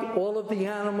unlike all of the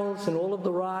animals and all of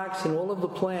the rocks and all of the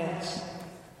plants,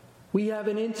 we have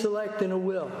an intellect and a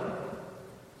will.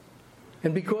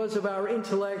 And because of our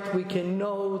intellect, we can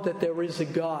know that there is a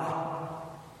God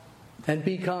and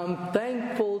become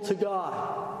thankful to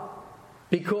God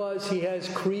because He has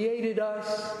created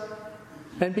us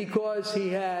and because He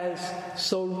has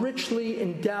so richly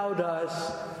endowed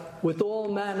us with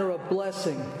all manner of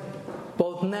blessing,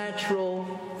 both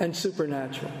natural and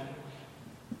supernatural.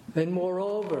 And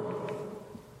moreover,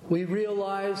 we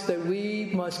realize that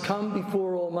we must come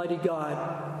before Almighty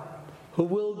God, who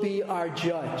will be our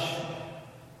judge.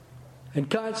 And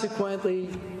consequently,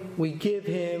 we give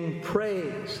Him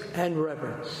praise and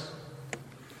reverence.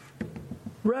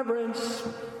 Reverence,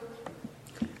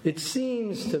 it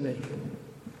seems to me,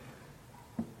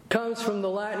 comes from the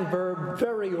Latin verb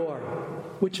verior,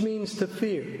 which means to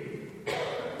fear.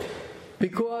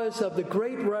 Because of the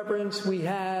great reverence we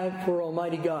have for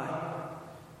Almighty God,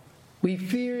 we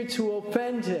fear to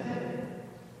offend Him.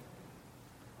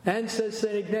 And says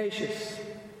St. Ignatius,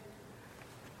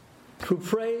 through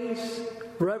praise,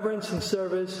 reverence, and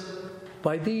service,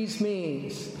 by these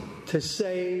means, to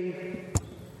save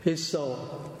his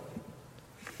soul.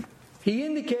 He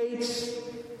indicates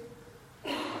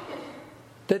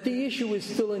that the issue is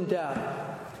still in doubt.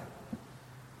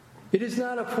 It is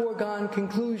not a foregone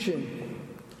conclusion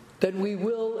that we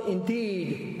will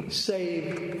indeed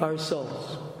save our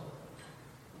souls.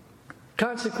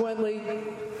 Consequently,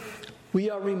 we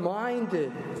are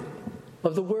reminded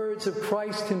of the words of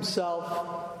Christ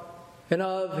Himself and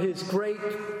of His great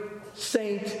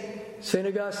saint, St.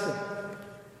 Augustine.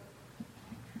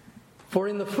 For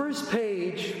in the first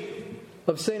page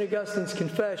of St. Augustine's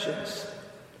Confessions,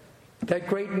 that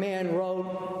great man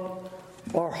wrote,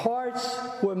 "Our hearts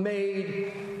were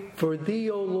made for Thee,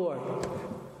 O Lord,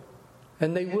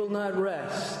 and they will not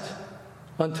rest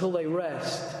until they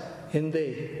rest in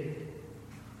Thee."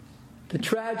 The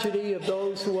tragedy of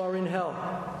those who are in hell,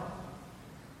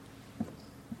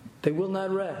 they will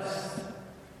not rest,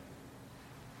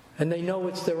 and they know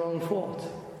it's their own fault.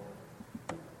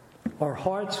 Our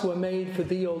hearts were made for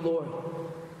Thee, O Lord,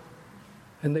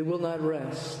 and they will not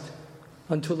rest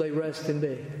until they rest in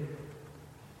me.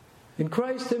 And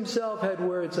Christ himself had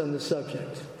words on the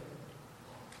subject.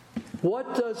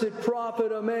 What does it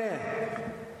profit a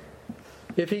man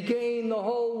if he gain the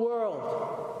whole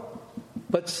world,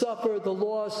 but suffer the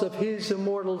loss of his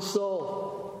immortal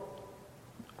soul?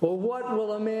 Or what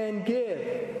will a man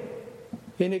give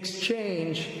in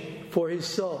exchange for his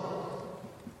soul?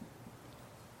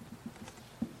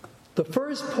 The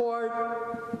first part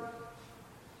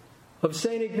of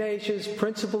St. Ignatius'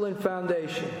 principle and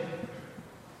foundation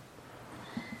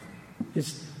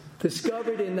is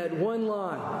discovered in that one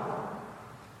line.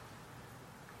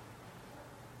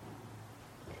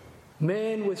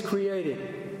 Man was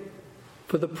created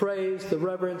for the praise, the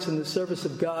reverence, and the service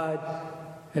of God,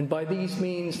 and by these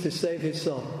means to save his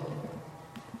soul.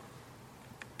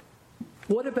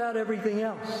 What about everything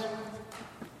else?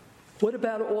 What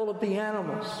about all of the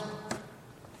animals,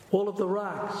 all of the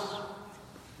rocks,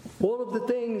 all of the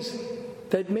things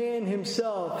that man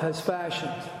himself has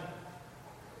fashioned?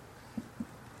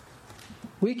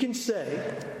 We can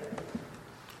say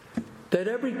that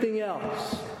everything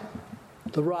else,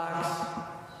 the rocks,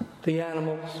 the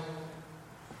animals,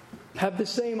 have the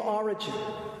same origin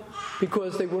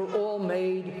because they were all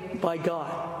made by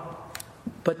God.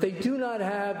 But they do not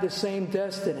have the same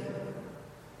destiny.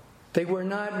 They were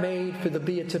not made for the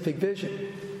beatific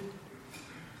vision.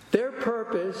 Their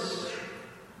purpose,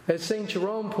 as St.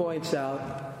 Jerome points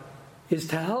out, is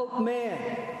to help man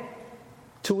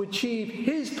to achieve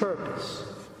his purpose.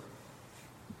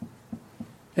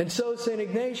 And so St.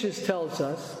 Ignatius tells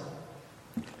us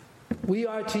we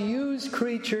are to use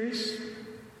creatures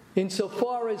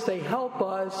insofar as they help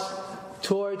us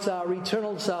towards our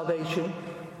eternal salvation,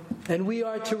 and we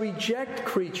are to reject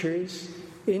creatures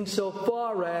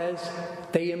insofar as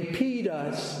they impede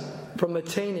us from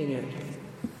attaining it.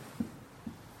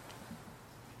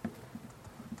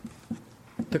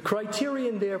 The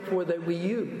criterion, therefore, that we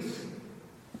use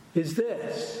is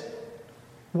this: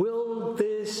 will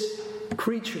this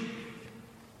creature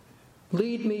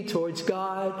lead me towards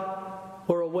God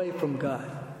or away from God?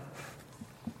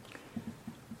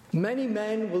 Many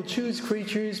men will choose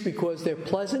creatures because they're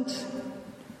pleasant,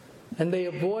 and they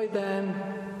avoid them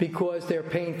because they're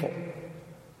painful.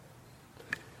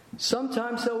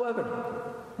 Sometimes,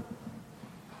 however,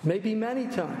 maybe many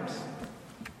times,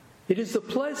 it is the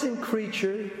pleasant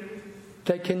creature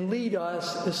that can lead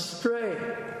us astray,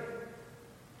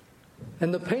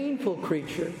 and the painful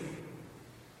creature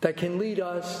that can lead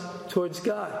us towards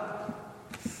God.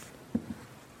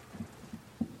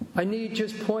 I need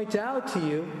just point out to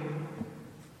you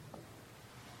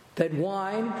that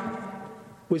wine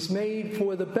was made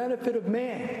for the benefit of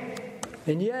man,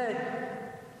 and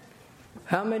yet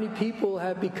how many people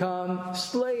have become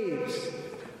slaves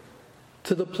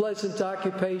to the pleasant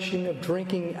occupation of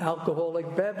drinking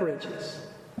alcoholic beverages?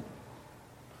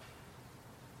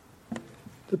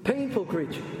 The painful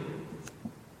creature.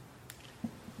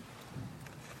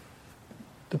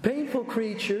 The painful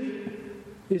creature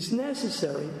is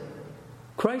necessary.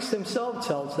 Christ himself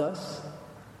tells us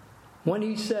when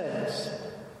he says,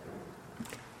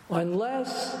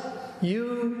 unless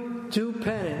you do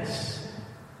penance,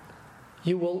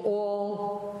 you will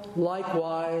all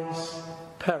likewise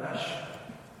perish.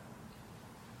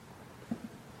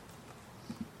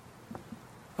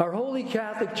 Our Holy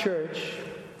Catholic Church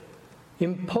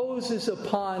imposes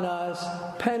upon us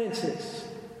penances.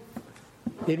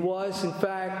 It was, in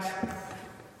fact,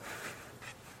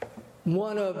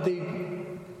 one of the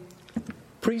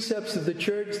precepts of the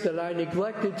Church that I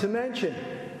neglected to mention,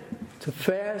 to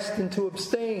fast and to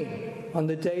abstain on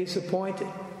the days appointed.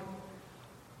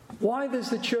 Why does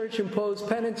the Church impose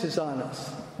penances on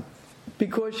us?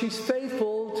 Because she's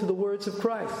faithful to the words of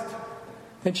Christ.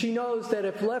 And she knows that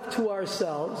if left to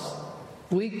ourselves,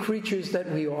 weak creatures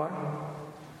that we are,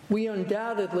 we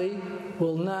undoubtedly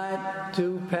will not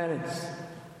do penance.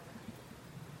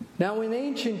 Now, in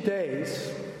ancient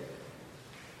days,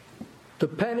 the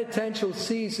penitential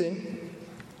season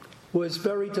was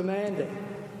very demanding.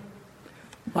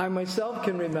 I myself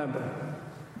can remember,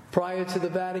 prior to the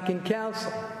Vatican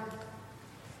Council,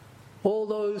 all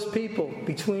those people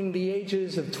between the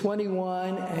ages of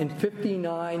 21 and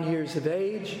 59 years of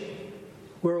age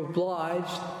were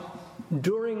obliged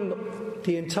during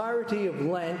the entirety of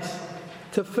Lent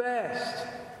to fast.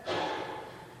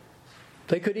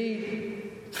 They could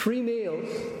eat 3 meals,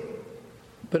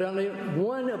 but only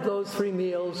one of those 3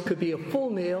 meals could be a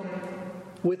full meal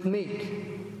with meat.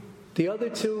 The other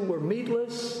 2 were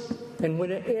meatless, and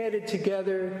when added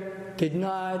together, did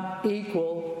not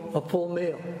equal a full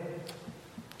meal.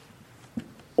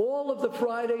 All of the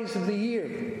Fridays of the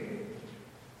year,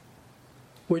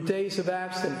 were days of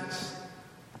abstinence.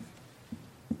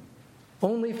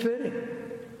 Only fitting.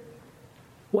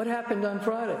 What happened on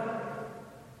Friday?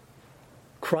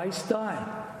 Christ died.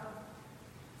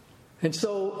 And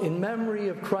so, in memory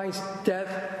of Christ's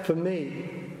death for me,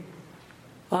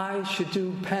 I should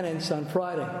do penance on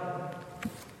Friday.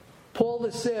 Paul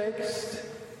VI,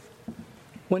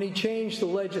 when he changed the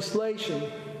legislation,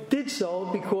 did so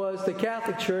because the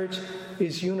Catholic Church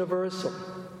is universal.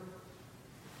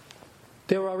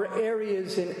 There are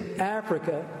areas in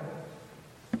Africa,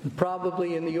 and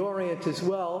probably in the Orient as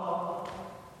well,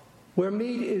 where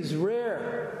meat is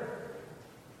rare.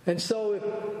 And so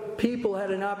if people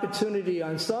had an opportunity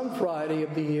on some Friday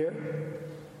of the year,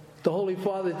 the Holy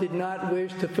Father did not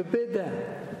wish to forbid them.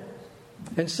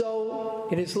 And so,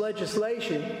 in his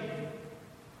legislation,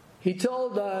 he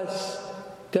told us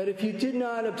that if you did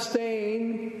not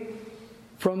abstain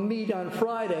from meat on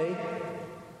Friday,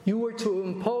 you were to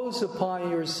impose upon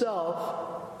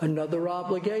yourself another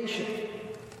obligation.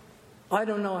 I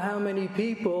don't know how many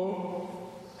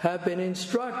people have been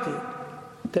instructed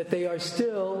that they are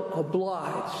still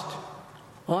obliged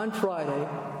on Friday,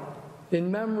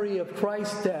 in memory of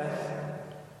Christ's death,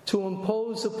 to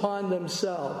impose upon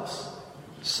themselves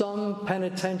some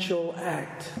penitential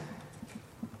act.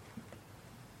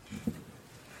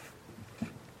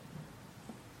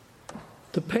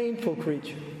 The painful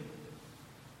creature.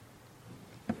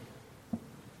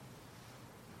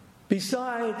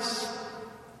 Besides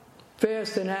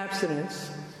fast and abstinence,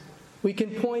 we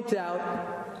can point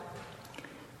out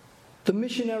the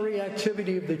missionary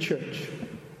activity of the Church.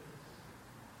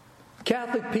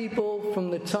 Catholic people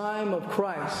from the time of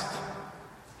Christ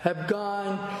have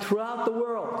gone throughout the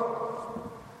world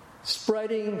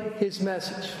spreading his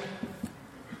message.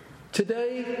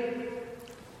 Today,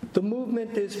 the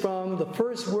movement is from the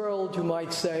first world, you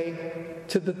might say,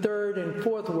 to the third and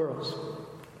fourth worlds.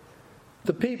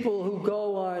 The people who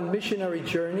go on missionary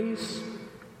journeys,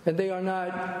 and they are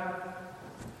not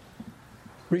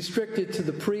restricted to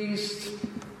the priests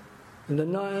and the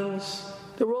nuns,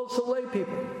 they're also lay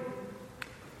people.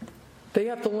 They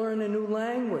have to learn a new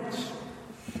language.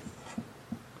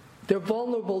 They're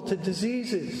vulnerable to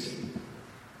diseases.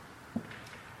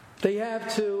 They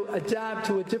have to adapt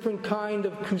to a different kind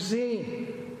of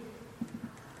cuisine.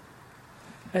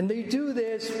 And they do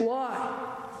this,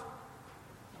 why?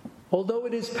 Although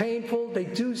it is painful, they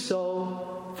do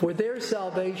so for their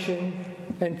salvation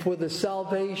and for the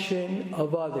salvation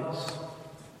of others.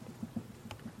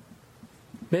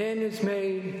 Man is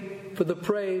made for the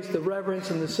praise, the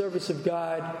reverence, and the service of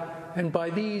God, and by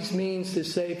these means to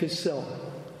save his soul.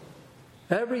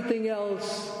 Everything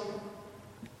else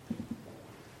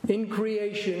in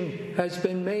creation has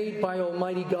been made by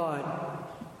Almighty God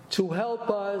to help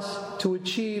us to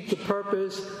achieve the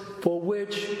purpose for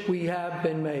which we have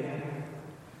been made.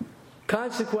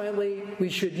 Consequently, we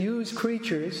should use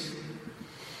creatures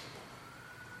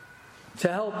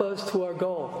to help us to our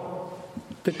goal.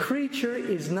 The creature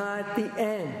is not the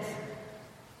end.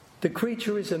 The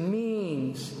creature is a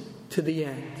means to the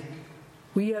end.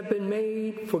 We have been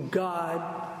made for God.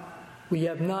 We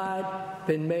have not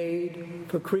been made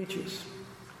for creatures.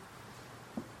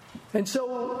 And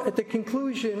so, at the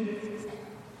conclusion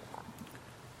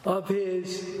of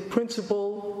his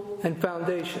principle and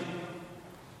foundation,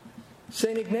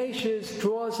 St. Ignatius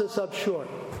draws us up short.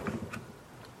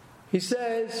 He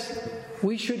says,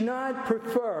 we should not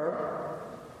prefer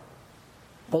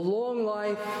a long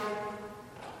life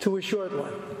to a short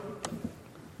life.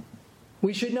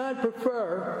 We should not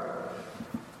prefer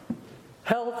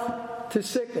health to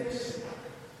sickness.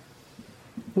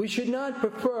 We should not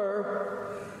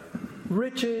prefer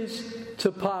riches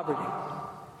to poverty,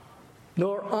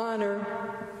 nor honor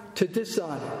to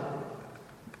dishonor.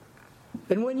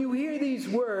 And when you hear these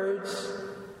words,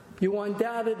 you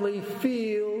undoubtedly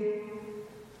feel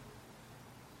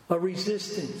a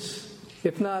resistance,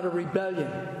 if not a rebellion.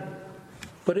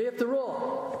 But after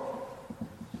all,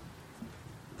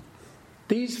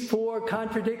 these four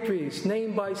contradictories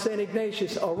named by St.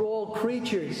 Ignatius are all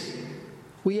creatures.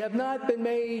 We have not been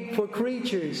made for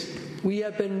creatures. We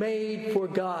have been made for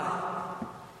God.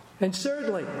 And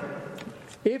certainly,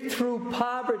 if through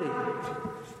poverty,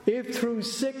 if through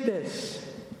sickness,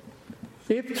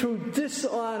 if through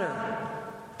dishonor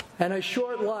and a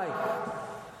short life,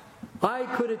 I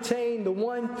could attain the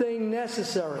one thing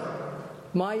necessary,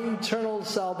 my eternal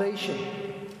salvation,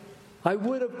 I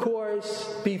would, of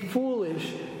course, be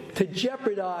foolish to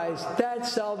jeopardize that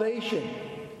salvation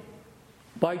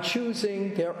by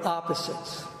choosing their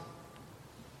opposites.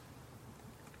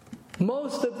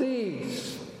 Most of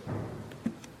these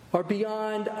are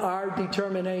beyond our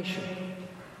determination.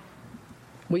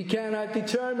 We cannot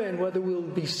determine whether we will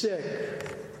be sick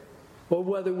or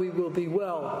whether we will be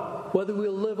well, whether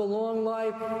we'll live a long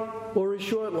life or a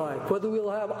short life, whether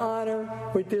we'll have honor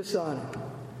or dishonor.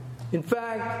 In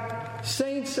fact,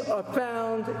 saints are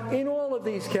found in all of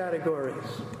these categories.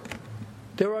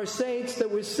 There are saints that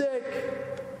were sick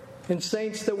and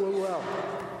saints that were well.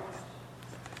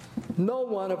 No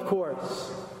one, of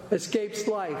course, escapes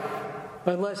life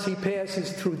unless he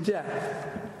passes through death.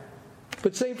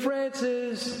 But St.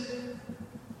 Francis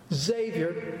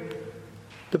Xavier,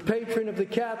 the patron of the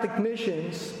Catholic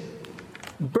missions,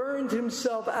 burned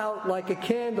himself out like a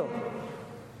candle.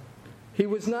 He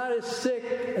was not as sick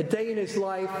a day in his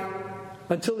life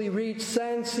until he reached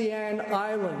San Sian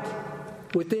Island,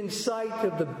 within sight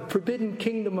of the forbidden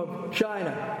kingdom of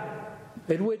China,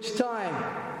 at which time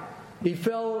he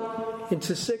fell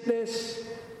into sickness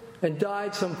and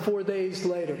died some 4 days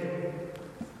later.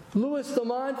 Louis de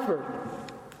Montfort,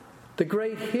 the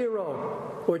great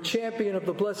hero or champion of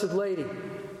the Blessed Lady,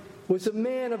 was a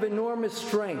man of enormous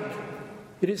strength.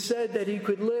 It is said that he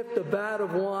could lift a vat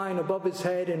of wine above his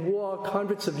head and walk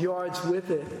hundreds of yards with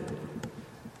it.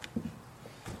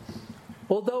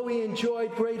 Although he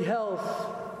enjoyed great health,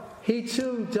 he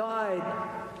too died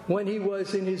when he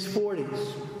was in his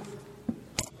 40s.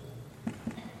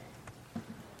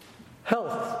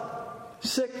 Health,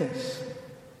 sickness.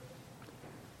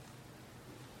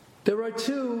 There are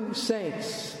two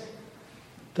saints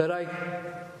that I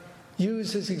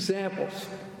use as examples.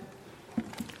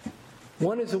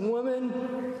 One is a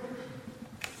woman,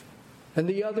 and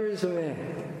the other is a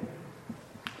man.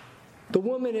 The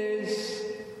woman is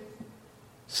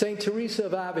Saint Teresa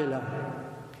of Avila.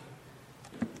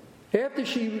 After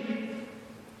she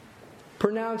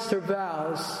pronounced her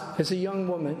vows as a young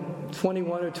woman,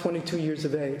 21 or 22 years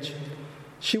of age,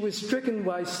 she was stricken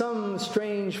by some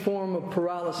strange form of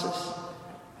paralysis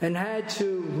and had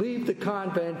to leave the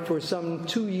convent for some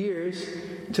 2 years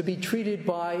to be treated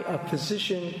by a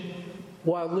physician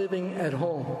while living at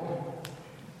home.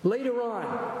 Later on,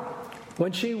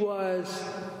 when she was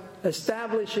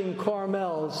establishing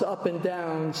Carmels up and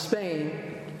down Spain,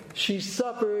 she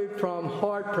suffered from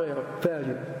heart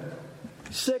failure,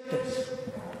 sickness.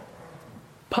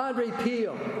 Padre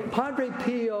Pio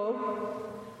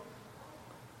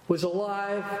was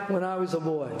alive when I was a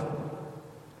boy.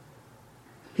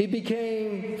 He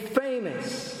became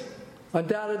famous,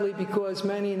 undoubtedly because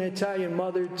many an Italian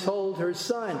mother told her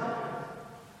son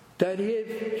that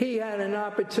if he had an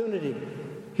opportunity,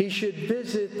 he should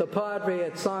visit the Padre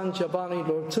at San Giovanni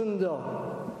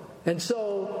Rotondo. And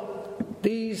so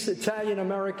these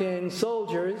Italian-American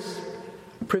soldiers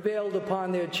prevailed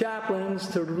upon their chaplains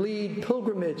to lead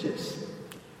pilgrimages.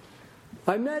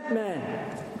 I met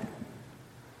men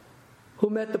who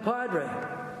met the Padre.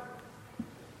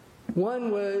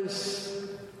 One was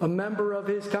a member of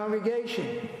his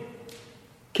congregation,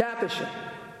 Capuchin,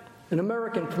 an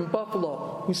American from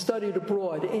Buffalo who studied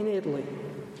abroad in Italy.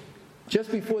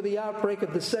 Just before the outbreak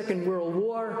of the Second World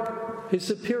War, his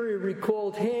superior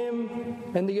recalled him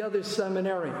and the other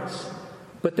seminarians,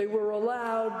 but they were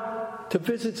allowed to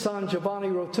visit San Giovanni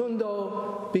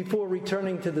Rotondo before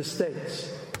returning to the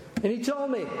States. And he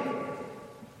told me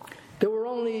there were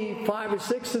only 5 or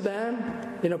 6 of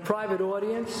them in a private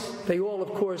audience. They all,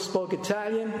 of course, spoke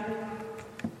Italian.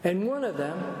 And one of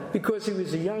them, because he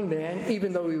was a young man,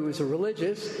 even though he was a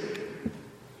religious,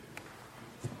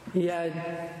 he had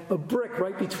a brick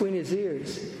right between his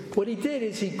ears. What he did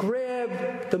is he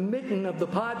grabbed the mitten of the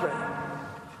Padre.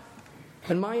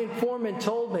 And my informant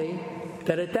told me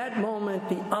that at that moment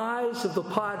the eyes of the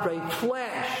Padre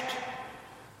flashed.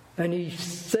 And he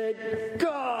said,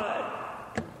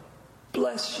 "God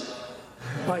bless you,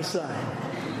 my son."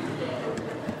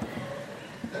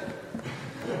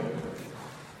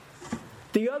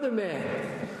 The other man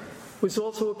was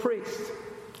also a priest.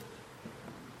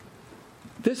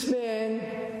 This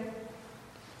man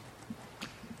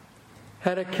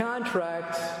had a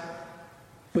contract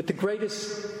with the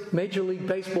greatest Major League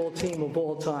Baseball team of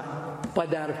all time. By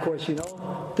that, of course, you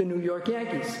know, the New York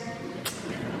Yankees.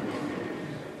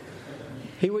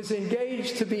 He was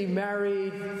engaged to be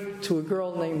married to a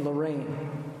girl named Lorraine.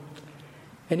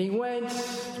 And he went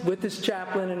with his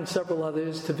chaplain and several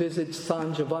others to visit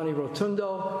San Giovanni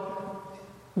Rotondo,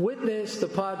 witnessed the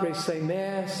Padre say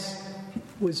Mass,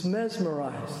 was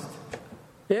mesmerized.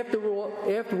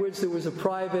 Afterwards, there was a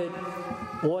private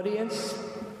audience,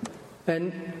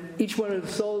 and each one of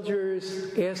the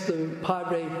soldiers asked the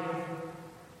Padre,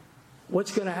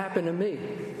 "What's going to happen to me?"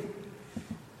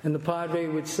 And the Padre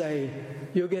would say,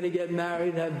 "You're going to get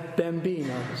married and have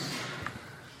bambinos."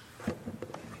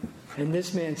 And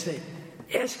this man said,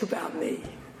 "Ask about me."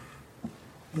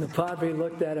 And the padre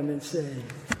looked at him and said,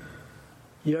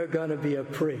 "You're going to be a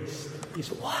priest." He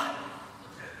said, "What?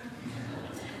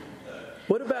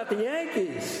 What about the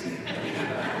Yankees?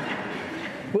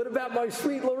 What about my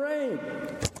sweet Lorraine?"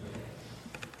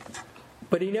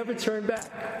 But he never turned back.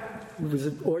 He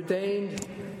was ordained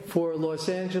for Los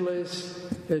Angeles.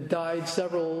 He died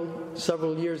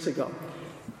several years ago.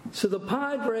 So the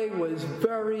padre was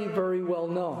very, very well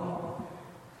known.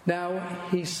 Now,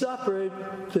 he suffered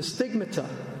the stigmata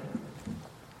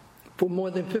for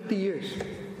more than 50 years.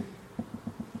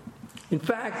 In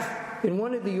fact, in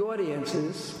one of the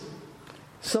audiences,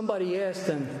 somebody asked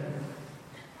him,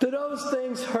 "Do those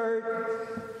things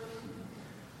hurt?"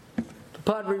 The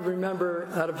padre, remember,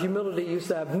 out of humility, used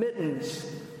to have mittens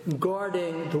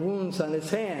guarding the wounds on his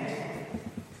hands.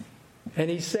 And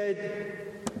he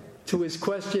said to his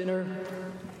questioner,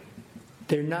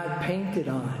 "They're not painted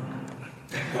on."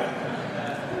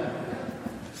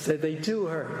 Said they do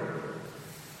hurt.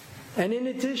 And in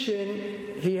addition,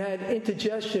 he had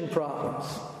indigestion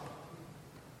problems.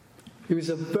 He was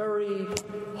a very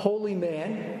holy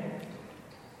man.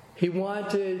 He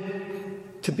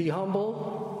wanted to be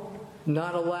humble,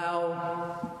 not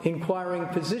allow inquiring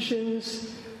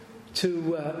physicians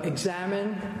to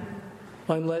examine,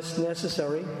 unless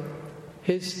necessary,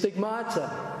 his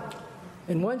stigmata.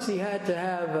 And once he had to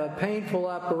have a painful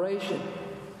operation.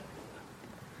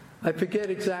 I forget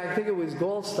exactly, I think it was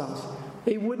gallstones.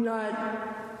 He would not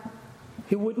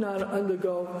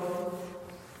undergo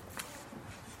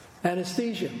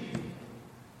anesthesia.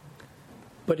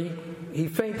 But he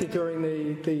fainted during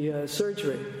the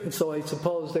surgery. And so I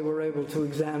suppose they were able to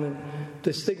examine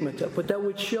the stigmata. But that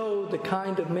would show the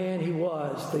kind of man he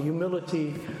was, the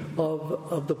humility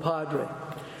of the padre.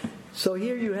 So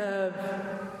here you have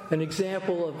an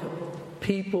example of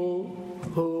people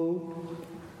who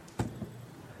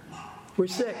were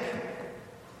sick,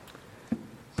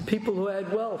 people who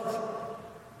had wealth,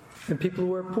 and people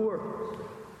who were poor.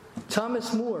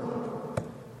 Thomas More,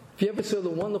 if you ever saw the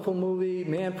wonderful movie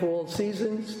Man for All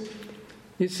Seasons,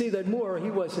 you see that More,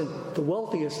 he wasn't the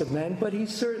wealthiest of men, but he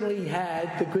certainly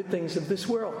had the good things of this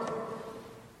world.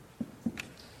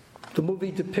 The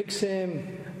movie depicts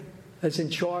him as in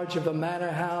charge of a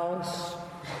manor house,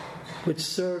 with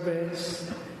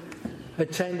servants,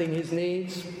 attending his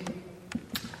needs.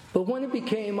 But when it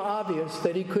became obvious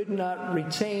that he could not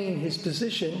retain his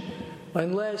position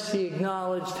unless he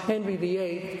acknowledged Henry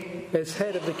VIII as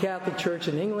head of the Catholic Church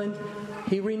in England,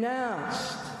 he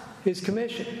renounced his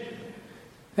commission.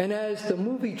 And as the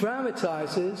movie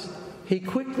dramatizes, he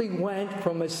quickly went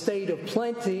from a state of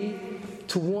plenty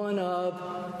to one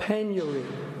of penury.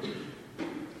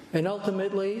 And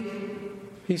ultimately,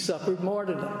 he suffered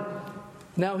martyrdom.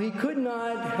 Now, he could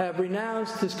not have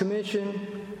renounced his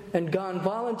commission and gone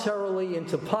voluntarily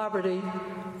into poverty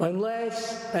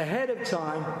unless, ahead of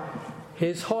time,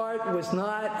 his heart was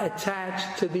not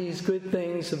attached to these good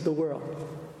things of the world.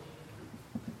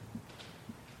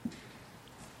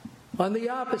 On the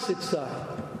opposite side,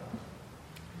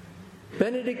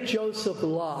 Benedict Joseph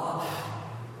Love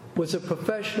was a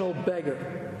professional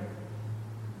beggar.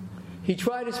 He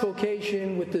tried his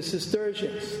vocation with the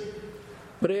Cistercians,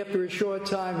 but after a short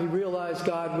time he realized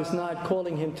God was not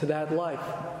calling him to that life.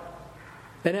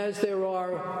 And as there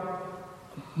are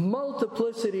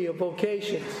multiplicity of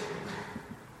vocations,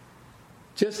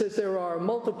 just as there are a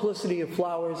multiplicity of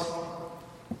flowers,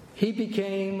 he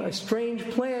became a strange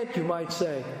plant, you might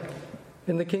say,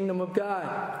 in the kingdom of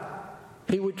God.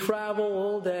 He would travel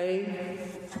all day,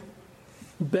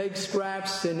 beg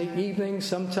scraps in the evening.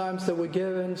 Sometimes they were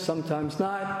given, sometimes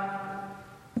not.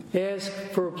 Ask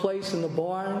for a place in the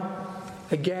barn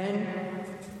again.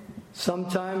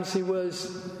 Sometimes he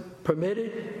was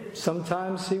permitted,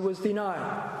 sometimes he was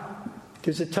denied.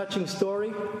 There's a touching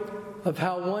story of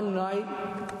how one night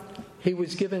he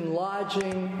was given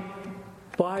lodging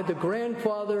by the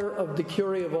grandfather of the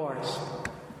Curé of Ars.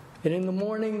 And in the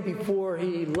morning before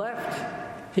he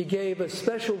left, he gave a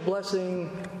special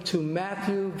blessing to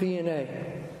Matthew Vianney.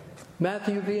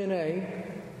 Matthew Vianney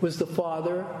was the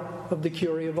father of the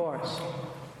Curé of Ars.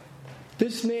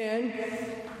 This man,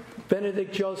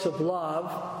 Benedict Joseph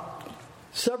Love,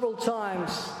 several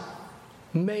times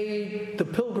made the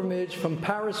pilgrimage from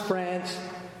Paris, France,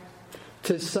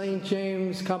 to St.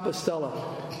 James Compostela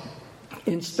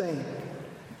in Spain.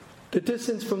 The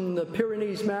distance from the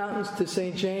Pyrenees Mountains to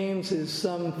St. James is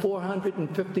some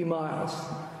 450 miles.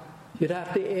 You'd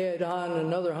have to add on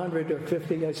another 100 or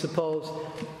 50, I suppose,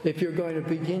 if you're going to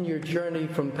begin your journey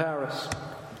from Paris.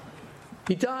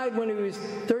 He died when he was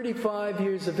 35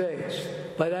 years of age.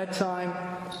 By that time,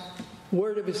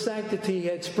 word of his sanctity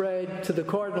had spread to the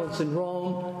cardinals in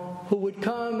Rome, who would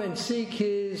come and seek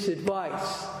his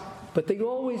advice, but they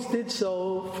always did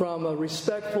so from a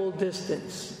respectful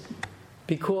distance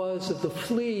because of the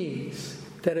fleas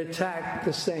that attacked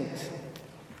the saint.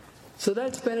 So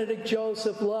that's Benedict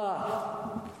Joseph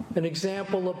Love, an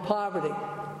example of poverty.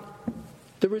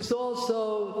 There is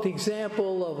also the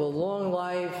example of a long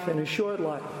life and a short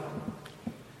life.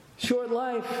 Short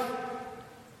life,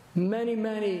 many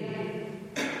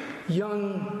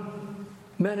young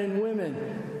men and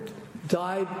women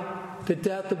died the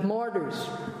death of martyrs.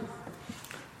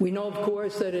 We know, of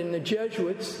course, that in the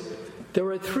Jesuits, there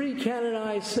are 3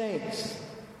 canonized saints,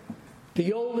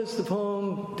 the oldest of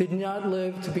whom did not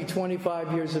live to be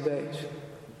 25 years of age.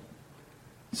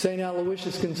 St.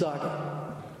 Aloysius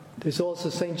Gonzaga. There's also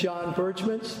St. John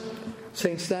Birchmans,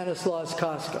 St. Stanislaus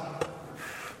Kostka.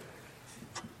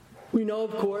 We know,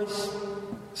 of course,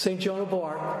 St. Joan of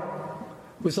Arc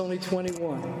was only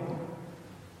 21.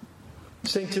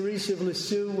 St. Teresa of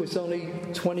Lisieux was only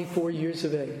 24 years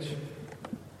of age.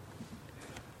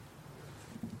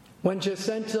 When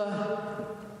Jacinta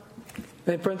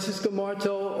and Francisco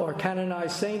Marto are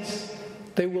canonized saints,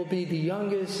 they will be the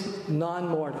youngest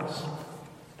non-martyrs.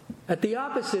 At the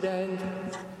opposite end,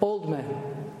 old men.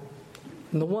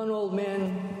 And the one old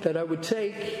man that I would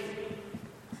take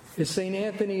is St.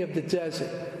 Anthony of the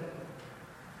Desert.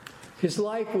 His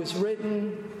life was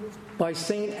written by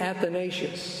St.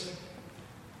 Athanasius,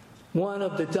 one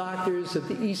of the doctors of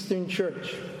the Eastern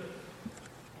Church.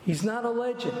 He's not a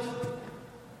legend.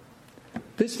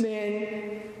 This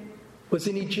man was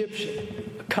an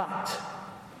Egyptian, a Copt.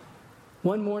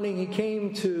 One morning he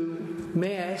came to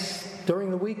Mass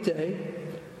during the weekday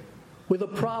with a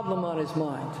problem on his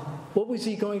mind. What was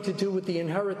he going to do with the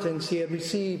inheritance he had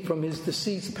received from his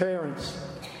deceased parents?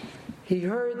 He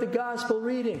heard the gospel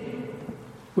reading,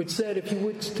 which said, if you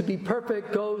wish to be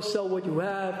perfect, go sell what you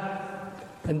have,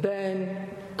 and then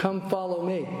come follow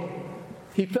me.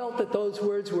 He felt that those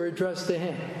words were addressed to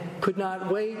him. Could not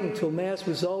wait until Mass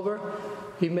was over.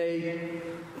 He made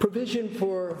provision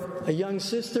for a young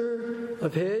sister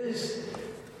of his,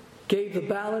 gave the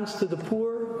balance to the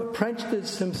poor,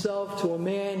 apprenticed himself to a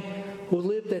man who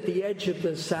lived at the edge of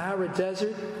the Sahara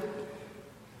Desert,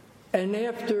 and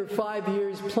after 5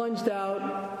 years plunged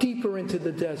out deeper into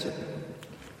the desert.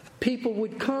 People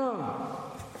would come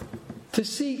to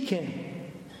seek him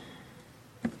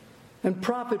and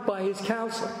profit by his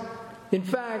counsel. In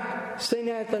fact, St.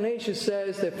 Athanasius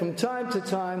says that from time to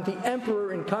time, the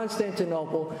emperor in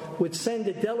Constantinople would send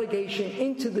a delegation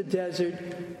into the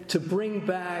desert to bring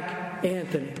back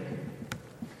Anthony.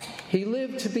 He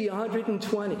lived to be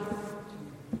 120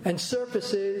 and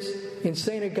surfaces in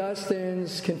St.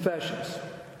 Augustine's Confessions.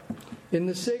 In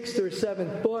the 6th or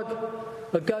 7th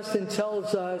book, Augustine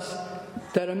tells us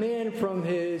that a man from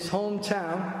his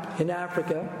hometown in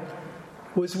Africa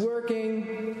was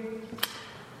working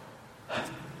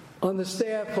on the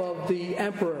staff of the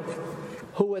emperor,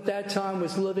 who at that time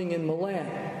was living in Milan.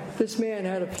 This man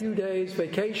had a few days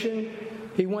vacation.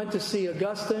 He went to see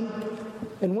Augustine,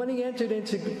 and when he entered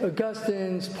into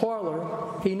Augustine's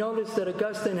parlor, he noticed that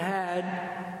Augustine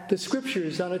had the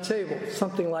scriptures on a table,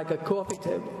 something like a coffee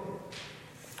table.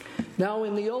 Now,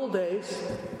 in the old days,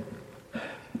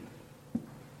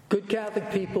 good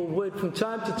Catholic people would, from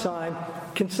time to time,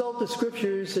 consult the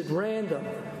scriptures at random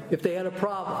if they had a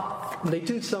problem. And they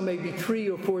do so maybe 3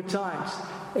 or 4 times.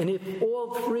 And if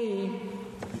all 3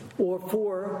 or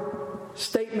 4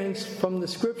 statements from the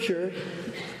scripture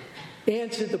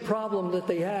answered the problem that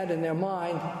they had in their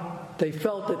mind, they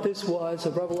felt that this was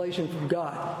a revelation from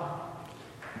God.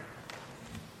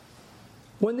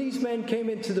 When these men came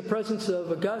into the presence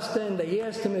of Augustine, they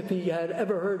asked him if he had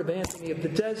ever heard of Anthony of the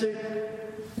Desert.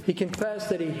 He confessed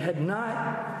that he had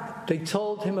not. They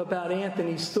told him about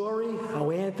Anthony's story, how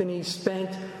Anthony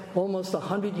spent almost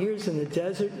 100 years in the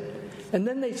desert. And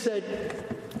then they said,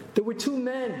 there were 2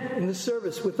 men in the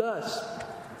service with us.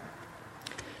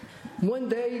 One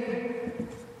day,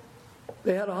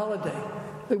 they had a holiday.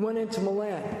 They went into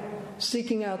Milan,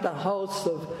 seeking out the house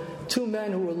of 2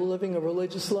 men who were living a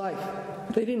religious life.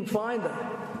 They didn't find them,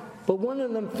 but one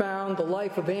of them found the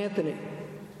life of Anthony,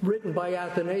 written by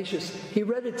Athanasius. He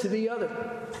read it to the other.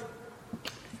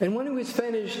 And when he was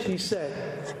finished, he said,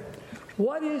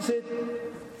 what is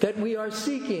it that we are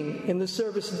seeking in the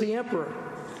service of the emperor?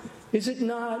 Is it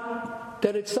not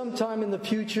that at some time in the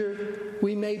future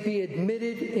we may be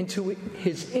admitted into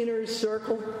his inner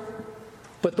circle?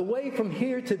 But the way from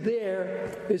here to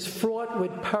there is fraught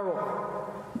with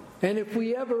peril. And if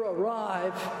we ever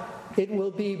arrive, it will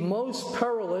be most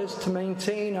perilous to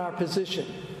maintain our position.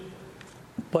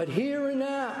 But here and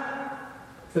now,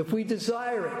 if we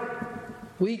desire it,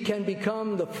 we can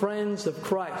become the friends of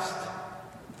Christ.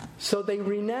 So they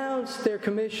renounced their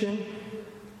commission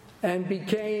and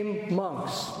became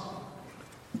monks.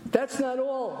 That's not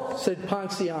all, said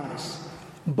Pontianus.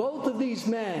 Both of these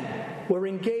men were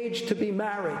engaged to be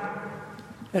married,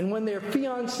 and when their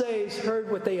fiancés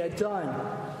heard what they had done,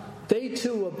 they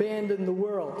too abandoned the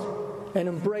world and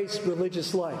embraced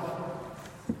religious life.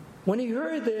 When he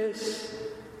heard this,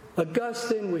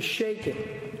 Augustine was shaken.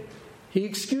 He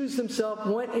excused himself,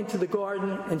 went into the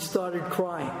garden, and started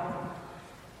crying.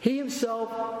 He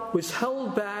himself was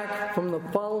held back from the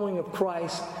following of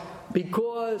Christ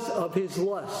because of his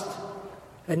lust.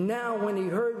 And now when he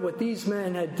heard what these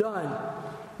men had done,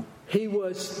 he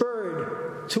was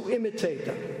spurred to imitate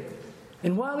them.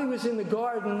 And while he was in the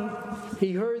garden,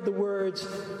 he heard the words,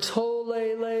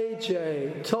 Tolle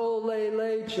lege, tolle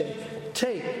lege,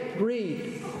 take,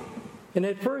 read. And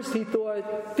at first he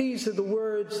thought, these are the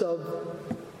words of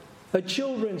a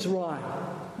children's rhyme.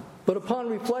 But upon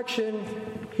reflection,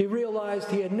 he realized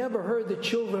he had never heard the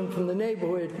children from the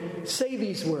neighborhood say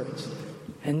these words.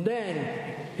 And then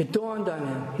it dawned on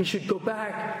him he should go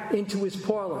back into his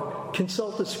parlor,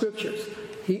 consult the scriptures.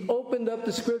 He opened up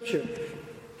the scripture.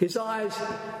 His eyes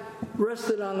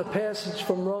rested on the passage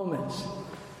from Romans.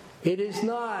 It is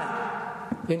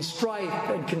not in strife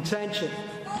and contention.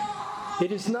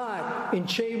 It is not in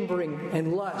chambering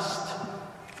and lust,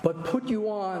 but put you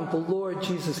on the Lord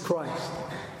Jesus Christ.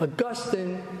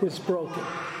 Augustine was broken.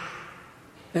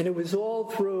 And it was all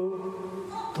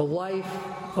through the life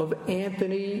of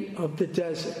Anthony of the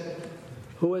Desert,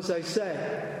 who, as I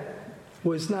said,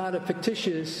 was not a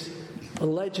fictitious, a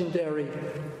legendary,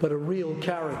 but a real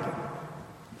character.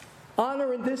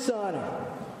 Honor and dishonor.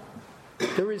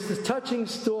 There is the touching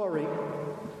story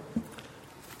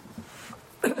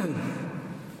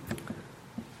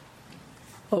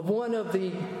of one of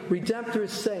the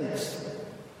Redemptor's saints,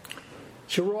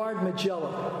 Gerard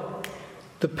Majella,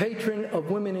 the patron of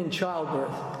women in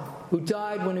childbirth, who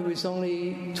died when he was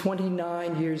only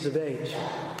 29 years of age.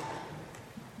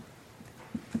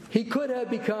 He could have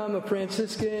become a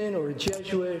Franciscan or a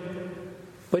Jesuit,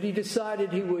 but he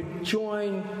decided he would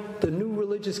join the new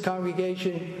religious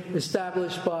congregation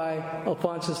established by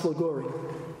Alphonsus Liguori.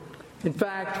 In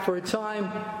fact, for a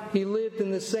time, he lived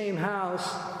in the same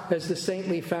house as the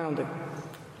saintly founder.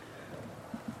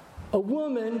 A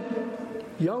woman,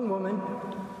 young woman,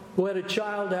 who had a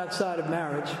child outside of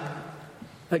marriage,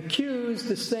 accused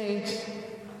the saint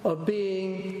of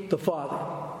being the father.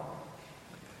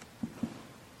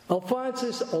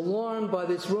 Alphonsus, alarmed by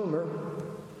this rumor,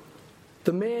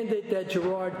 demanded that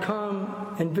Gerard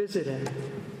come and visit him.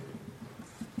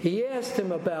 He asked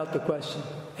him about the question,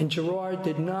 and Gerard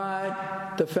did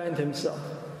not defend himself.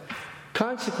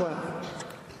 Consequently,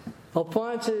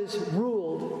 Alphonsus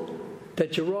ruled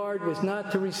that Gerard was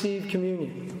not to receive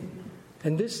communion.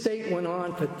 And this state went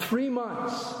on for 3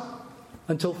 months,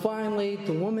 until finally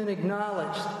the woman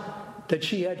acknowledged that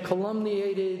she had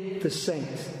calumniated the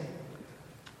saint.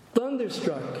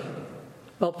 Thunderstruck,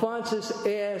 Alphonsus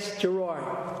asked Gerard,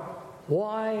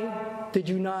 "Why did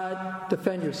you not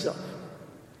defend yourself?"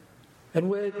 And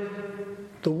with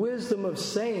the wisdom of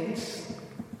saints,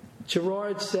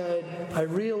 Gerard said, "I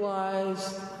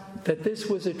realized that this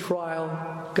was a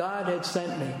trial God had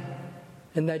sent me,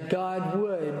 and that God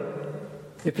would,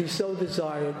 if he so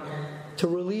desired, to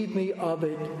relieve me of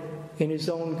it in his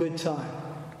own good time."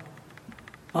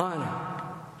 Honor,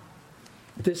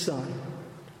 dishonor.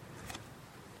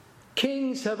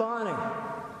 Kings have honor,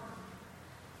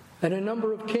 and a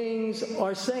number of kings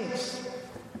are saints.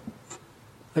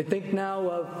 I think now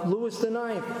of Louis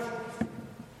IX,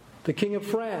 the King of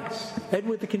France,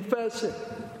 Edward the Confessor,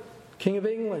 King of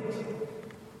England,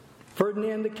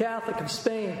 Ferdinand the Catholic of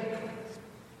Spain,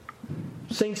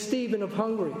 St. Stephen of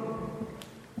Hungary.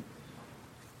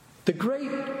 The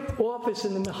great office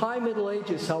in the High Middle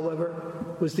Ages, however,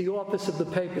 was the office of the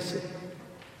papacy.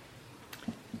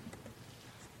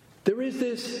 There is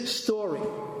this story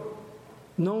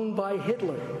known by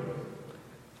Hitler.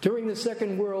 During the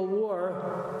Second World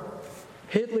War,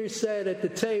 Hitler said at the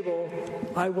table,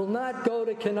 "I will not go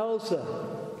to Canossa."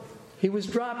 He was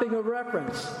dropping a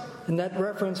reference, and that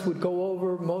reference would go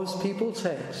over most people's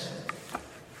heads.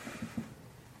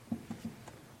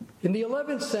 In the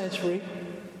 11th century,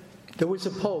 there was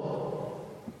a pope,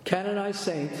 canonized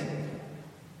saint,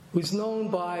 who's known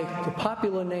by the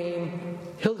popular name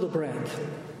Hildebrand.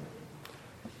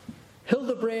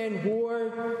 Hildebrand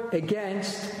warred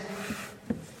against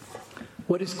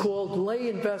what is called lay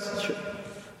investiture.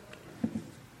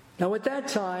 Now, at that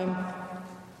time,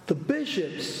 the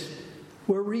bishops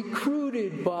were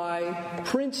recruited by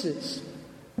princes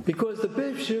because the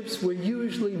bishops were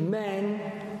usually men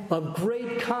of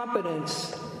great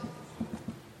competence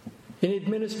in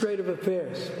administrative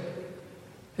affairs.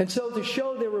 And so to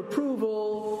show their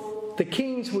approval, the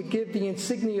kings would give the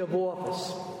insignia of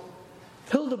office.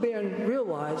 Hildebrandt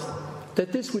realized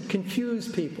that this would confuse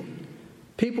people.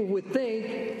 People would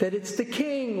think that it's the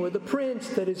king or the prince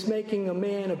that is making a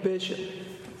man a bishop.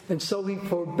 And so he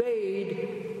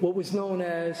forbade what was known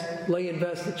as lay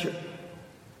investiture.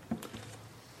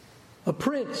 A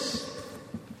prince,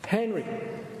 Henry,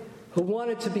 who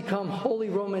wanted to become Holy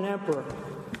Roman Emperor,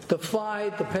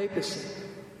 defied the papacy.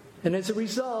 And as a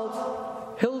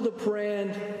result,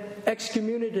 Hildebrand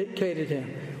excommunicated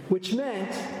him, which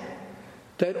meant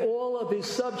that all of his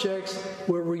subjects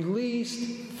were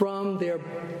released from their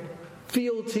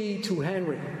fealty to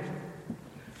Henry.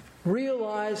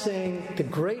 Realizing the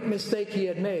great mistake he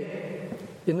had made,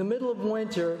 in the middle of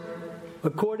winter,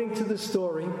 according to the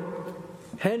story,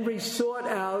 Henry sought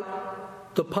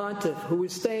out the pontiff, who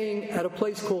was staying at a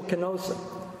place called Canossa.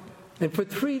 And for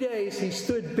 3 days he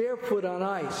stood barefoot on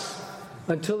ice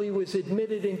until he was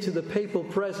admitted into the papal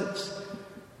presence.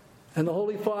 And the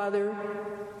Holy Father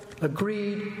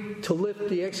agreed to lift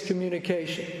the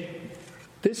excommunication.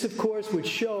 This, of course, would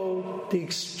show the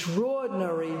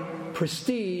extraordinary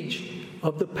prestige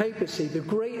of the papacy, the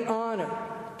great honor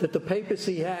that the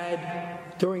papacy had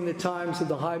during the times of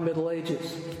the High Middle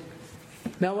Ages.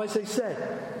 Now, as I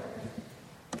said,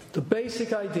 the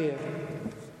basic idea,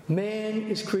 man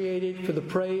is created for the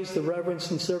praise, the reverence,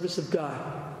 and service of God,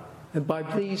 and by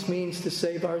these means to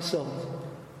save our souls.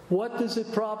 What does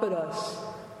it profit us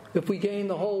if we gain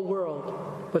the whole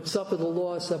world but suffer the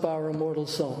loss of our immortal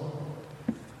soul?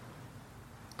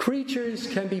 Creatures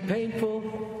can be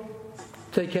painful,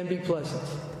 they can be pleasant.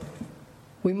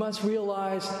 We must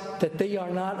realize that they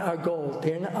are not our goal,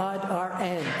 they're not our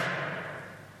end.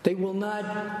 They will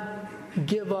not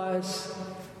give us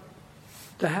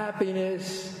the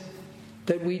happiness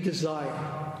that we desire,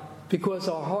 because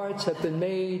our hearts have been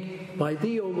made by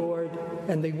Thee, O Lord,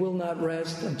 and they will not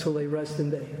rest until they rest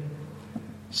in Thee.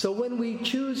 So when we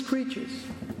choose creatures,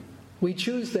 we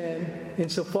choose them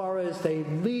insofar as they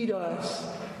lead us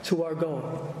to our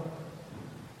goal.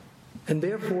 And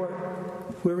therefore,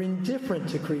 we're indifferent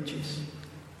to creatures.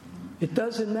 It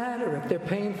doesn't matter if they're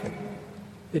painful.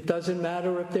 It doesn't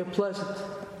matter if they're pleasant.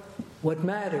 What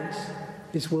matters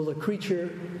is, will a creature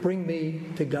bring me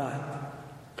to God?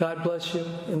 God bless you.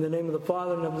 In the name of the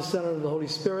Father, and of the Son, and of the Holy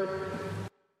Spirit.